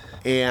asleep.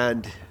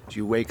 And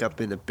you wake up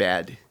in a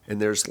bed,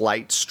 and there's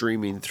light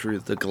streaming through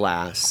the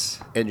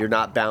glass, and you're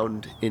not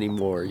bound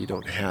anymore. You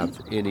don't have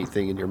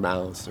anything in your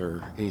mouth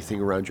or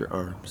anything around your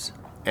arms.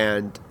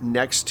 And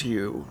next to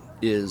you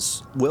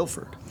is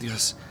Wilford. He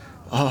goes,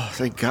 "Oh,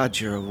 thank God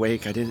you're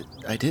awake. I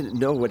didn't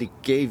know what he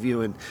gave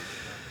you, and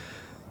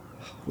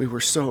we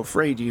were so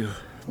afraid you..."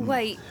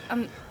 Wait,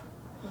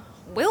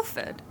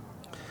 Wilford?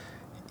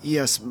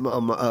 "Yes,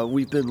 Mom,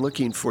 we've been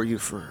looking for you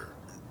for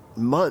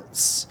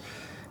months,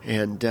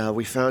 and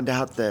we found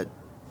out that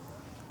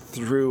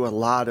through a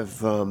lot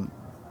of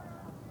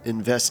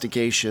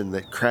investigation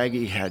that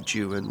Craggy had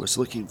you and was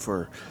looking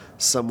for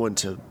someone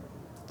to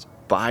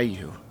buy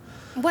you."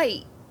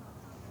 Wait,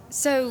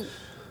 so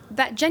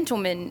that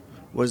gentleman...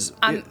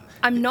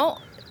 I'm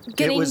not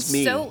getting It was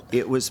me. so...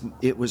 It was.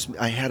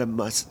 I had a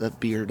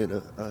beard and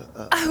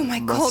a Oh my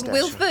mustache. God,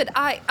 Wilford,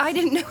 I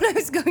didn't know what I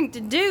was going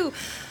to do.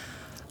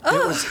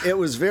 It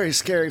was very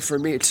scary for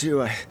me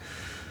too.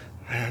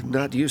 I'm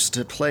not used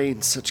to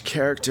playing such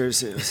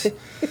characters. It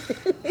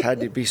had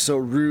to be so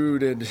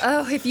rude and.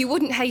 Oh, if you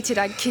wouldn't hate it,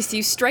 I'd kiss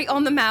you straight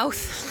on the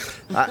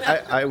mouth.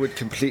 I would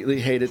completely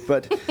hate it,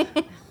 but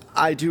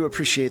I do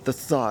appreciate the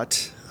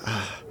thought.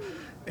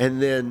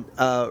 And then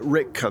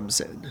Rick comes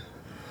in.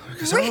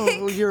 Because, Rick!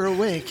 "Oh, you're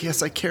awake.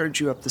 Yes, I carried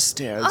you up the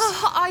stairs."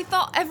 Oh, I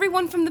thought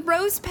everyone from the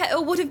Rose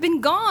Petal would have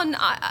been gone.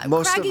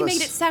 Most Craggy of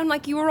made us- it sound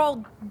like you were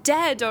all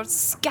dead or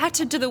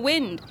scattered to the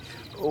wind.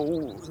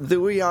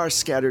 We are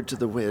scattered to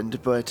the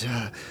wind, but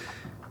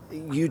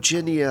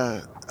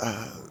Eugenia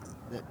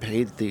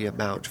paid the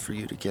amount for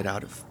you to get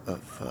out of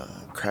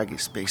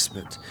Craggy's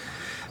basement.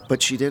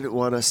 But she didn't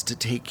want us to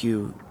take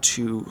you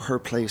to her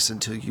place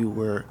until you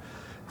were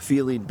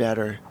feeling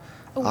better.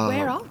 Oh,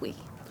 where are we?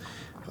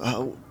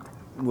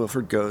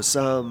 Wilford goes,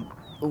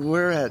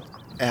 "We're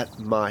at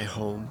my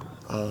home.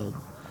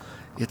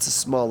 It's a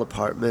small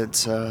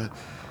apartment,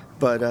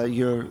 but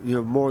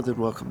you're more than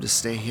welcome to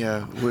stay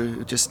here.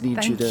 We just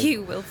need you to... Thank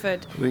you,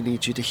 Wilford. We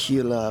need you to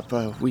heal up.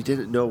 We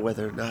didn't know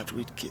whether or not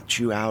we'd get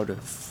you out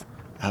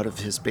of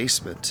his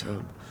basement.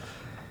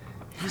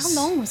 How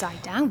long was I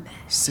down there?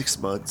 6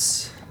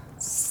 months.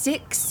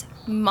 6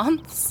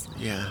 months?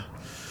 Yeah.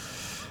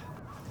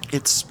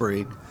 It's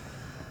spring.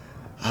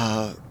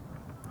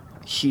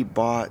 He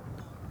bought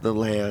the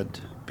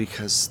land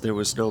because there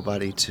was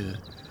nobody.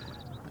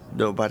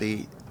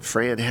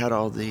 Fran had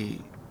all the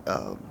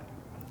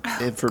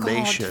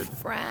information. God,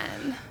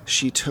 Fran.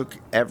 She took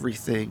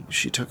everything.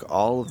 She took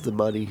all of the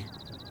money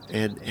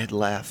and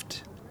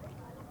left.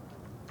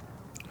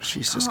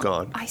 She's just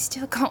gone. I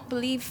still can't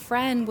believe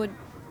Fran would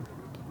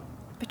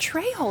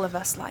betray all of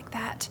us like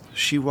that.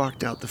 She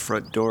walked out the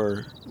front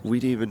door. We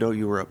didn't even know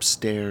you were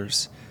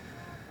upstairs.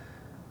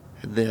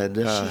 And then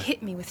She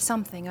hit me with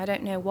something, I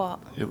don't know what.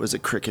 it was a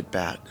cricket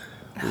bat.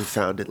 We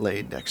found it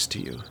laying next to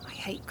you. I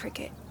hate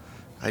cricket.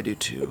 I do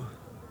too.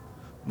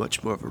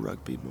 Much more of a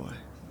rugby boy.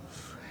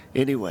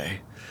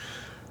 Anyway,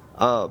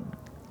 we're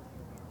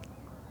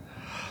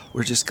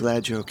just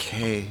glad you're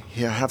okay.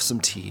 Here, have some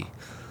tea.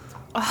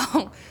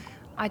 Oh,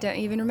 I don't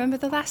even remember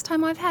the last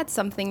time I've had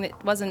something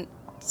that wasn't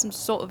some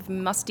sort of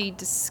musty,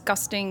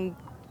 disgusting...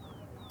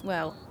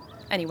 Well,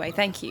 anyway,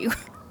 thank you.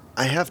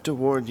 I have to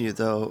warn you,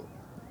 though,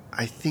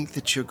 I think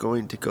that you're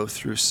going to go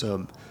through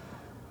some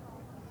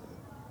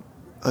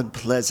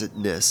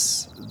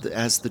unpleasantness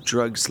as the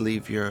drugs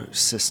leave your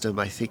system.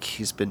 I think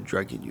he's been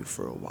drugging you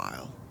for a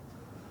while.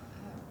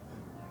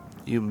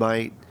 You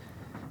might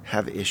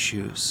have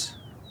issues.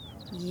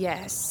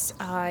 Yes,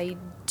 I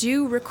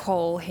do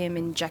recall him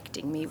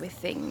injecting me with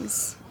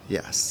things.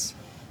 Yes.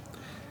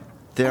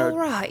 All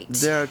right.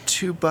 There are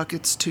 2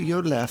 buckets to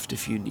your left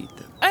if you need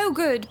them. Oh,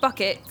 good,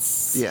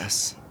 buckets.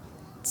 Yes.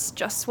 It's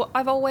just what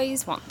I've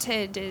always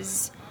wanted,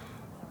 is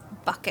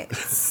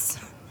buckets.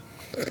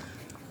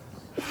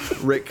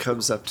 Rick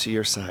comes up to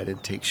your side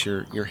and takes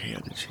your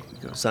hand, and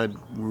he goes, "I'm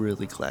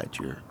really glad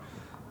you're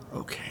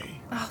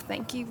okay." Oh,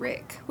 thank you,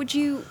 Rick. Could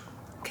you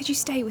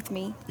stay with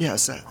me?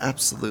 Yes,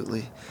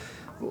 absolutely.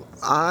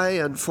 I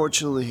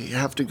unfortunately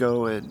have to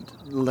go and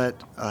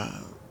let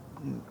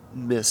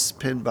Miss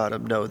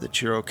Pinbottom know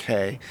that you're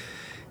okay.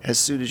 As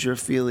soon as you're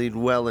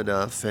feeling well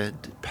enough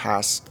and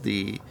past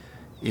the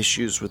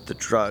issues with the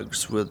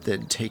drugs, we'll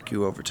then take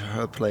you over to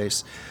her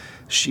place.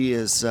 She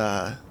is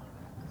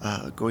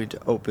going to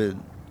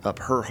open up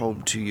her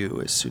home to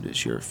you as soon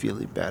as you're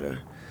feeling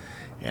better.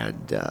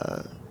 And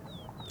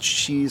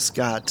she's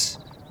got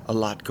a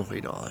lot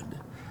going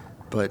on,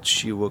 but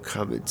she will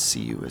come and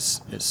see you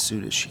as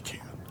soon as she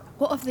can.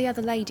 What of the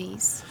other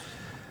ladies?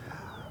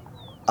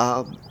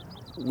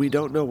 We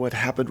don't know what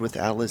happened with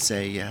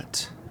Alizé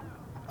yet,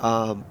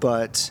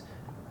 but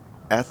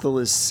Ethel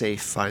is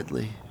safe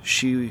finally.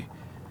 She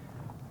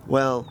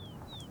went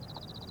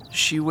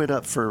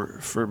up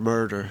for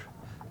murder.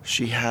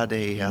 She had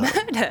a...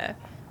 Murder?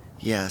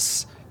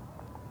 Yes.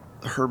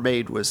 Her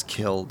maid was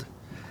killed.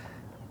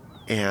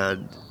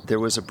 and there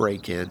was a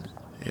break-in,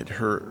 and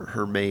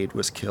her maid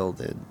was killed,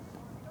 and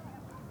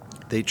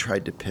they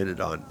tried to pin it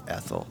on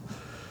Ethel.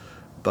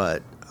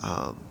 But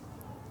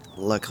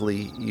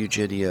luckily,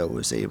 Eugenia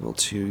was able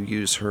to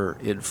use her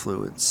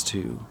influence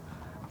to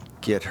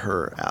get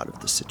her out of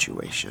the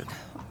situation.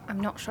 I'm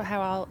not sure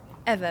how I'll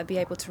ever be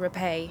able to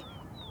repay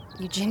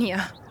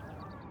Eugenia.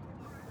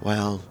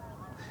 Well,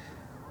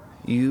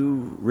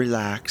 you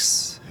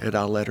relax, and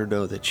I'll let her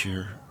know that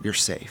you're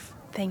safe.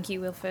 Thank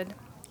you, Wilford.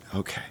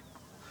 Okay.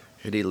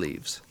 And he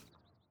leaves.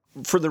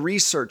 For the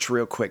research,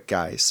 real quick,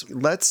 guys,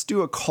 let's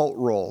do occult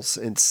rolls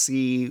and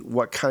see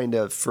what kind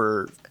of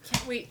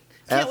Can't wait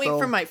Ethel.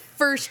 for my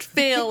first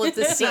fail of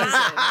the season.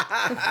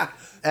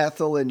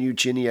 Ethel and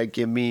Eugenia,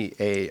 give me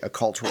a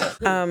occult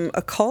roll.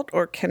 Occult,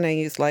 or can I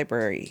use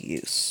library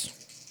use?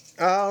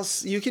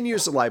 You can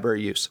use the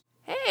library use.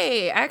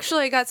 Hey,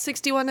 actually, I got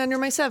 61 under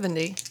my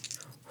 70.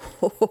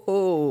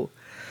 Oh,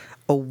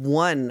 a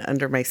 1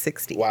 under my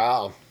 60.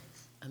 Wow.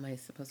 Am I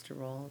supposed to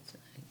roll?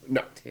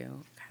 No. 2?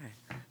 Okay.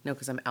 No,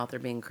 because I'm out there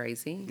being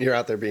crazy. You're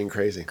out there being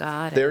crazy.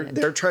 Got They're it.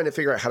 They're trying to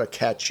figure out how to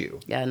catch you.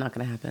 Yeah, not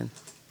going to happen.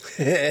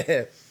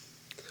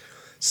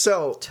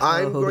 So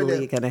I'm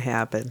Totally gonna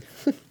happen.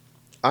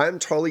 I'm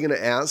totally going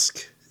to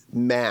ask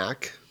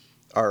Mac,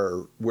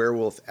 our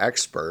werewolf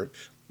expert,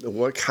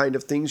 what kind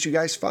of things you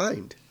guys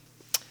find.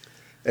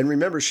 And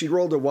remember, she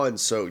rolled a 1,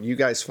 so you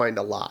guys find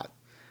a lot.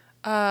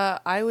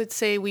 I would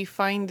say we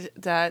find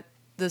that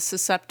the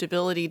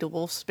susceptibility to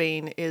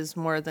wolfsbane is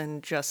more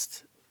than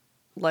just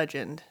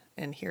legend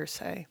and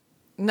hearsay.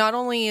 Not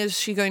only is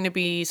she going to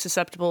be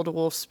susceptible to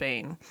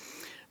wolfsbane,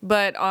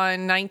 but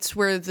on nights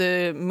where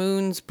the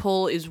moon's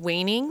pull is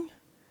waning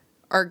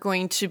are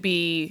going to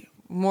be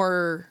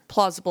more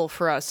plausible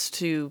for us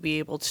to be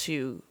able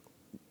to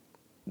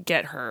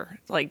get her.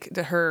 Like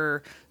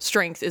her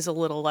strength is a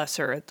little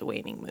lesser at the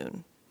waning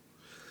moon.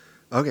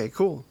 Okay,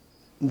 cool.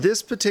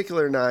 This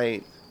particular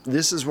night,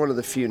 this is one of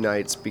the few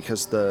nights,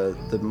 because the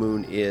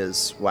moon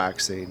is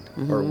waxing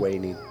or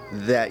waning,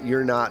 that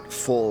you're not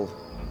full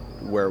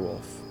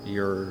werewolf.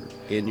 You're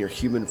in your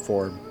human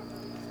form,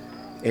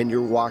 and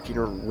you're walking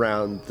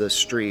around the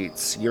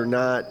streets. You're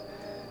not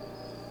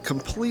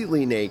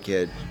completely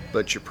naked,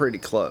 but you're pretty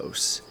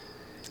close.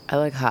 I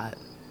like hot.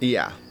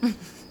 Yeah.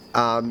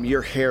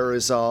 Your hair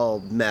is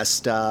all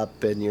messed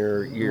up, and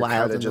you're Wild kind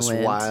in of the just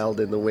wind. wild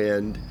in the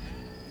wind.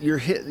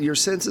 Your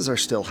senses are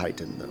still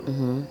heightened,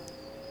 though.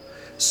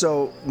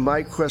 So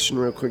my question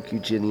real quick,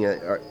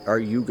 Eugenia, are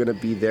you going to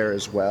be there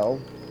as well?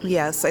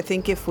 Yes, I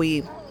think if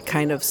we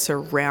kind of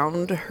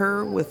surround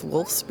her with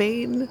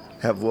wolfsbane,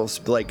 Have wolves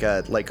like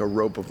a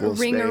rope of wolfsbane?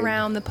 Ring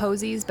around the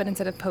posies, but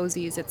instead of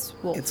posies, it's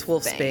wolf. it's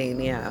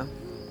wolfsbane, yeah.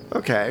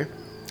 Okay.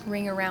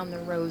 Ring around the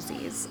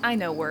rosies. I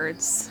know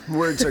words.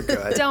 Words are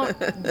good. Don't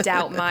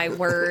doubt my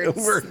words,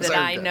 Words that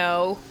are I good.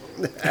 know.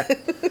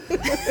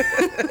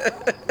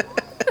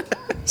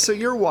 So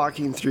you're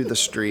walking through the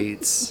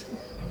streets.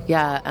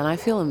 Yeah, and I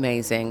feel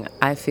amazing.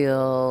 I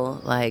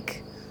feel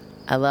like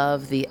I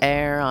love the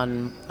air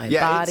on my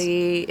Yeah,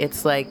 body.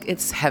 It's like,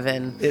 it's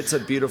heaven. It's a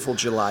beautiful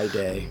July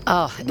day.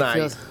 Oh,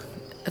 Night.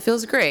 it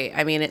feels great.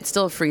 I mean, it's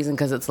still freezing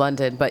because it's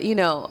London, but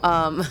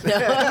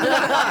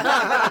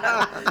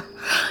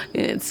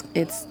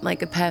it's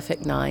like a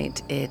perfect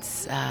night.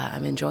 It's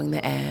I'm enjoying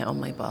the air on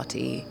my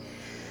body.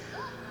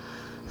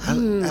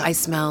 I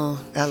smell.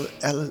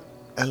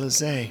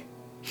 Alizé.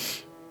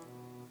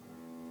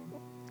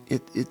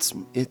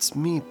 It's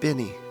me,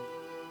 Benny.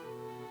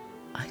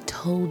 I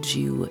told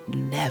you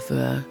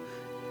never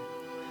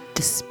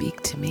to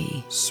speak to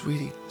me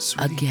Sweetie.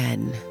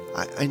 again,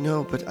 I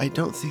know, but I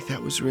don't think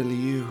that was really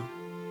you.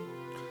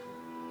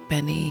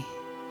 Benny.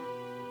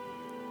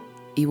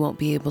 You won't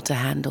be able to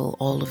handle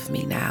all of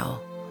me now.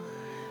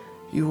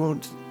 You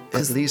won't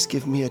at least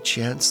give me a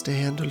chance to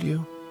handle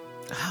you?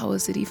 How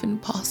is it even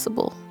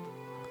possible?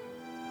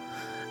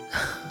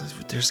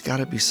 There's got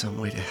to be some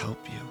way to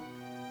help you.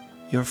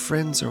 Your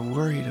friends are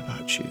worried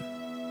about you.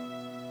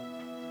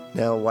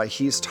 Now, while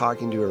he's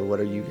talking to her, what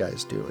are you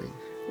guys doing?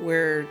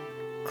 We're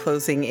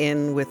closing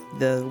in with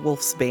the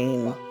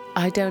wolfsbane.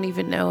 I don't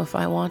even know if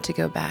I want to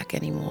go back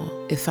anymore.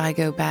 If I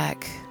go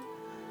back,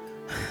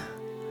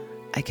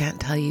 I can't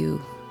tell you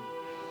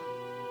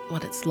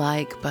what it's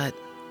like, but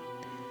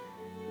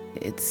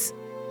it's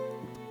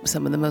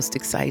some of the most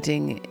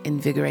exciting,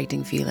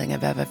 invigorating feeling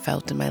I've ever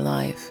felt in my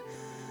life.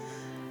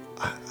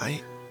 I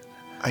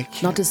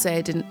can't. Not to say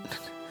I didn't,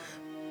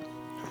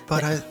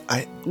 But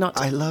Not-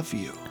 I love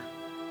you.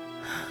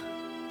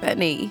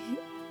 Benny,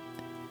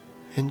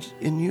 And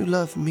you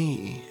love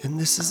me, and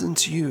this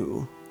isn't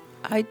you.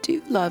 I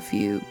do love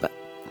you, but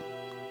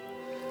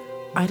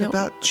I What don't.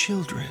 about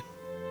children?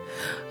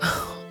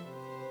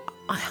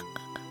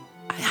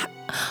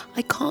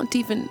 I can't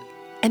even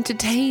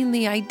entertain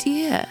the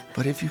idea.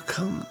 But if you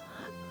come,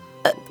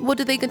 What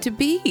are they going to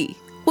be?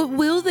 What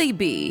will they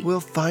be? we'll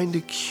find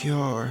a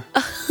cure.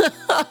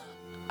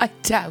 I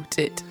doubt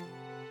it.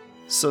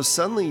 So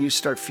suddenly you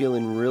start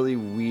feeling really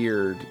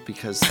weird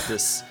because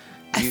this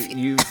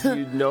you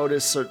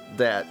notice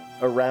that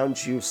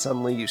around you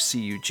suddenly you see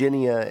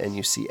Eugenia and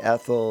you see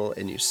Ethel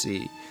and you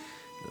see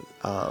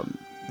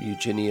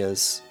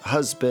Eugenia's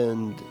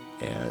husband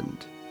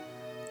and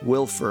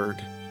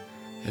Wilford,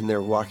 and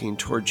they're walking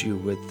towards you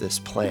with this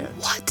plan.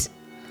 What?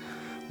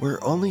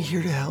 We're only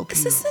here to help Is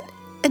you. this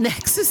an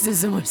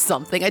exorcism or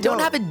something? I don't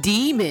have a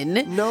demon.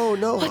 No,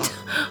 no,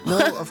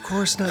 of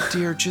course not,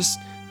 dear. Just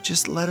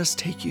let us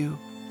take you.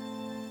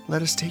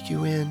 Let us take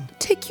you in.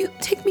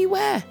 Take me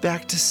where?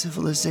 Back to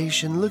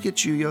civilization. Look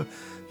at you.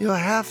 You're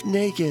half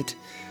naked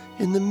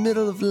in the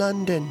middle of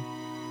London.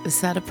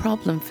 Is that a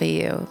problem for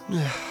you?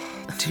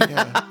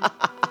 Dear.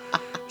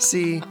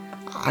 See,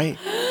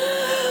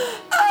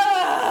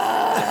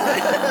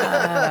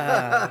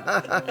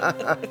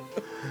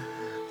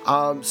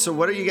 so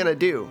what are you gonna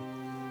do?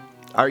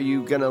 Are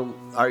you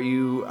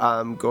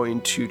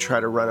going to try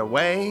to run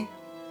away,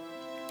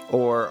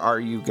 or are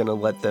you gonna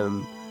let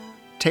them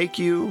take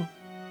you?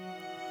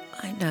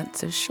 I'm not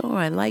so sure.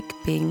 I like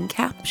being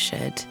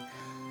captured.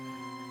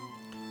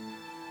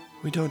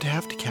 We don't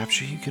have to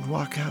capture you. You can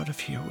walk out of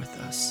here with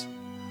us.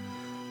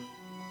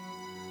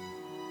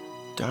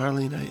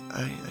 Darling,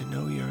 I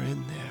know you're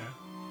in there.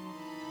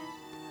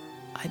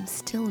 I'm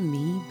still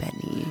me,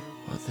 Benny.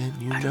 Well,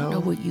 then I don't know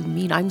what you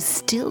mean. I'm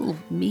still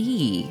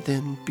me.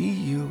 Then be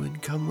you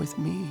and come with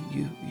me.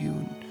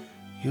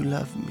 You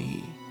love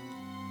me.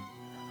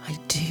 I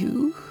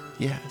do?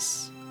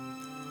 Yes.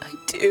 I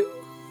do?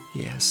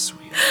 Yes,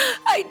 sweetheart.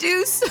 I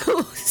do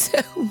so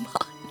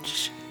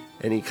much.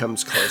 And he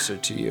comes closer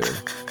to you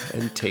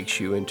and takes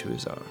you into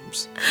his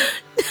arms.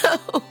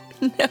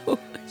 No.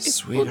 Sweetheart.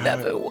 It will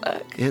never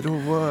work.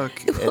 It'll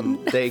work.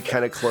 And they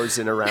kind of close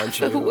in around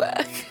you. It'll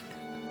work.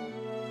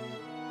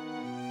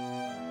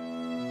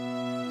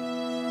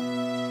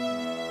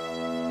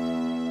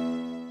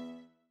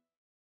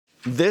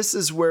 This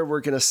is where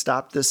we're going to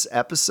stop this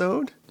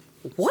episode.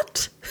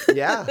 What?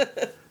 Yeah.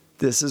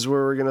 This is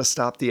where we're going to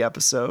stop the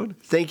episode.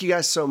 Thank you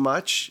guys so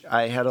much.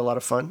 I had a lot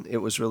of fun. It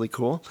was really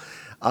cool.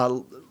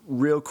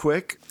 Real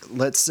quick,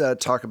 let's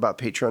talk about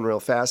Patreon real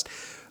fast.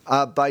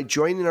 By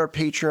joining our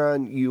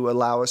Patreon, you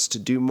allow us to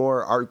do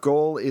more. Our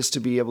goal is to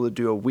be able to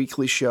do a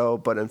weekly show,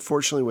 but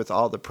unfortunately with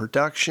all the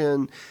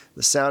production,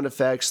 the sound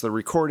effects, the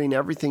recording,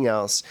 everything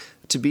else,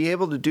 to be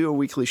able to do a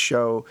weekly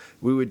show,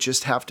 we would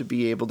just have to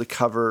be able to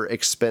cover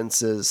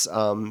expenses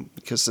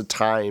because of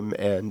time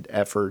and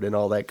effort and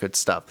all that good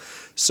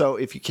stuff. So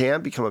if you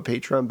can, become a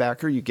Patreon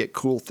backer. You get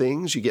cool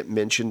things. You get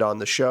mentioned on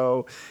the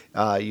show.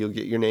 You'll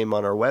get your name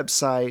on our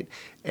website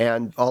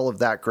and all of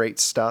that great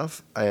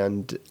stuff.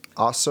 And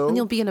also... And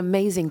you'll be an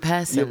amazing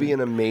person. You'll be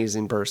an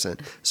amazing person.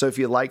 So if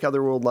you like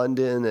Otherworld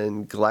London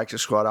and Galactic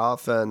Squad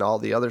Alpha and all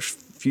the other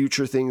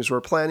future things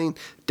we're planning,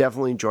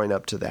 definitely join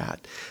up to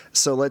that.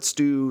 So let's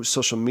do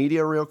social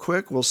media real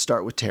quick. We'll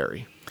start with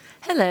Terry.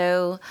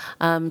 Hello,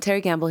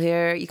 Terry Gamble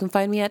here. You can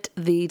find me at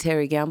the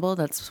Terry Gamble.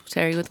 That's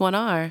Terry with one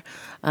R.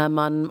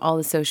 On all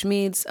the social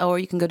medias, or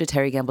you can go to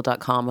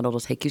terrygamble.com and it'll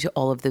take you to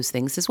all of those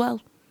things as well.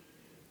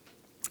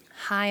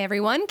 Hi,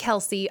 everyone.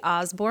 Kelsey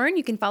Osborne.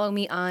 You can follow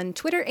me on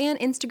Twitter and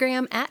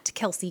Instagram at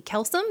Kelsey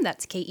Kelsem.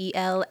 That's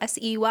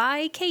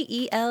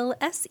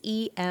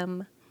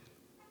KelseyKelsem.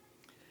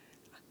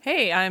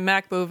 Hey, I'm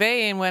Mac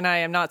Beauvais, and when I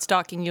am not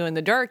stalking you in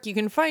the dark, you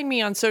can find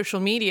me on social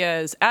media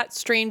as at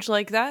Strange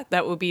Like That.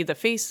 That will be the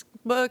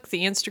Facebook,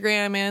 the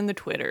Instagram, and the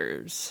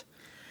Twitters.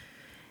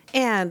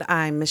 And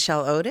I'm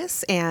Michelle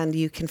Otis, and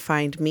you can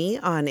find me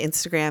on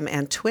Instagram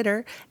and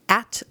Twitter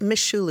at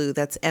Michulu.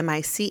 That's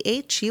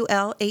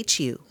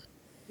MICHULHU.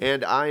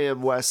 And I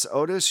am Wes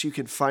Otis. You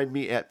can find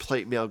me at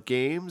Plate Mail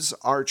Games.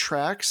 Our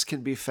tracks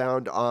can be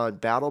found on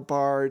Battle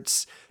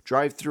Bards,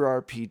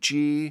 DriveThru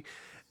RPG,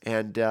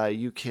 and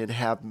you can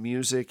have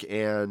music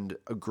and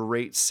a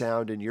great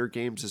sound in your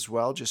games as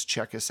well. Just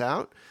check us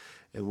out,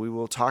 and we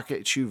will talk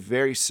at you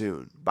very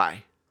soon.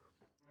 Bye.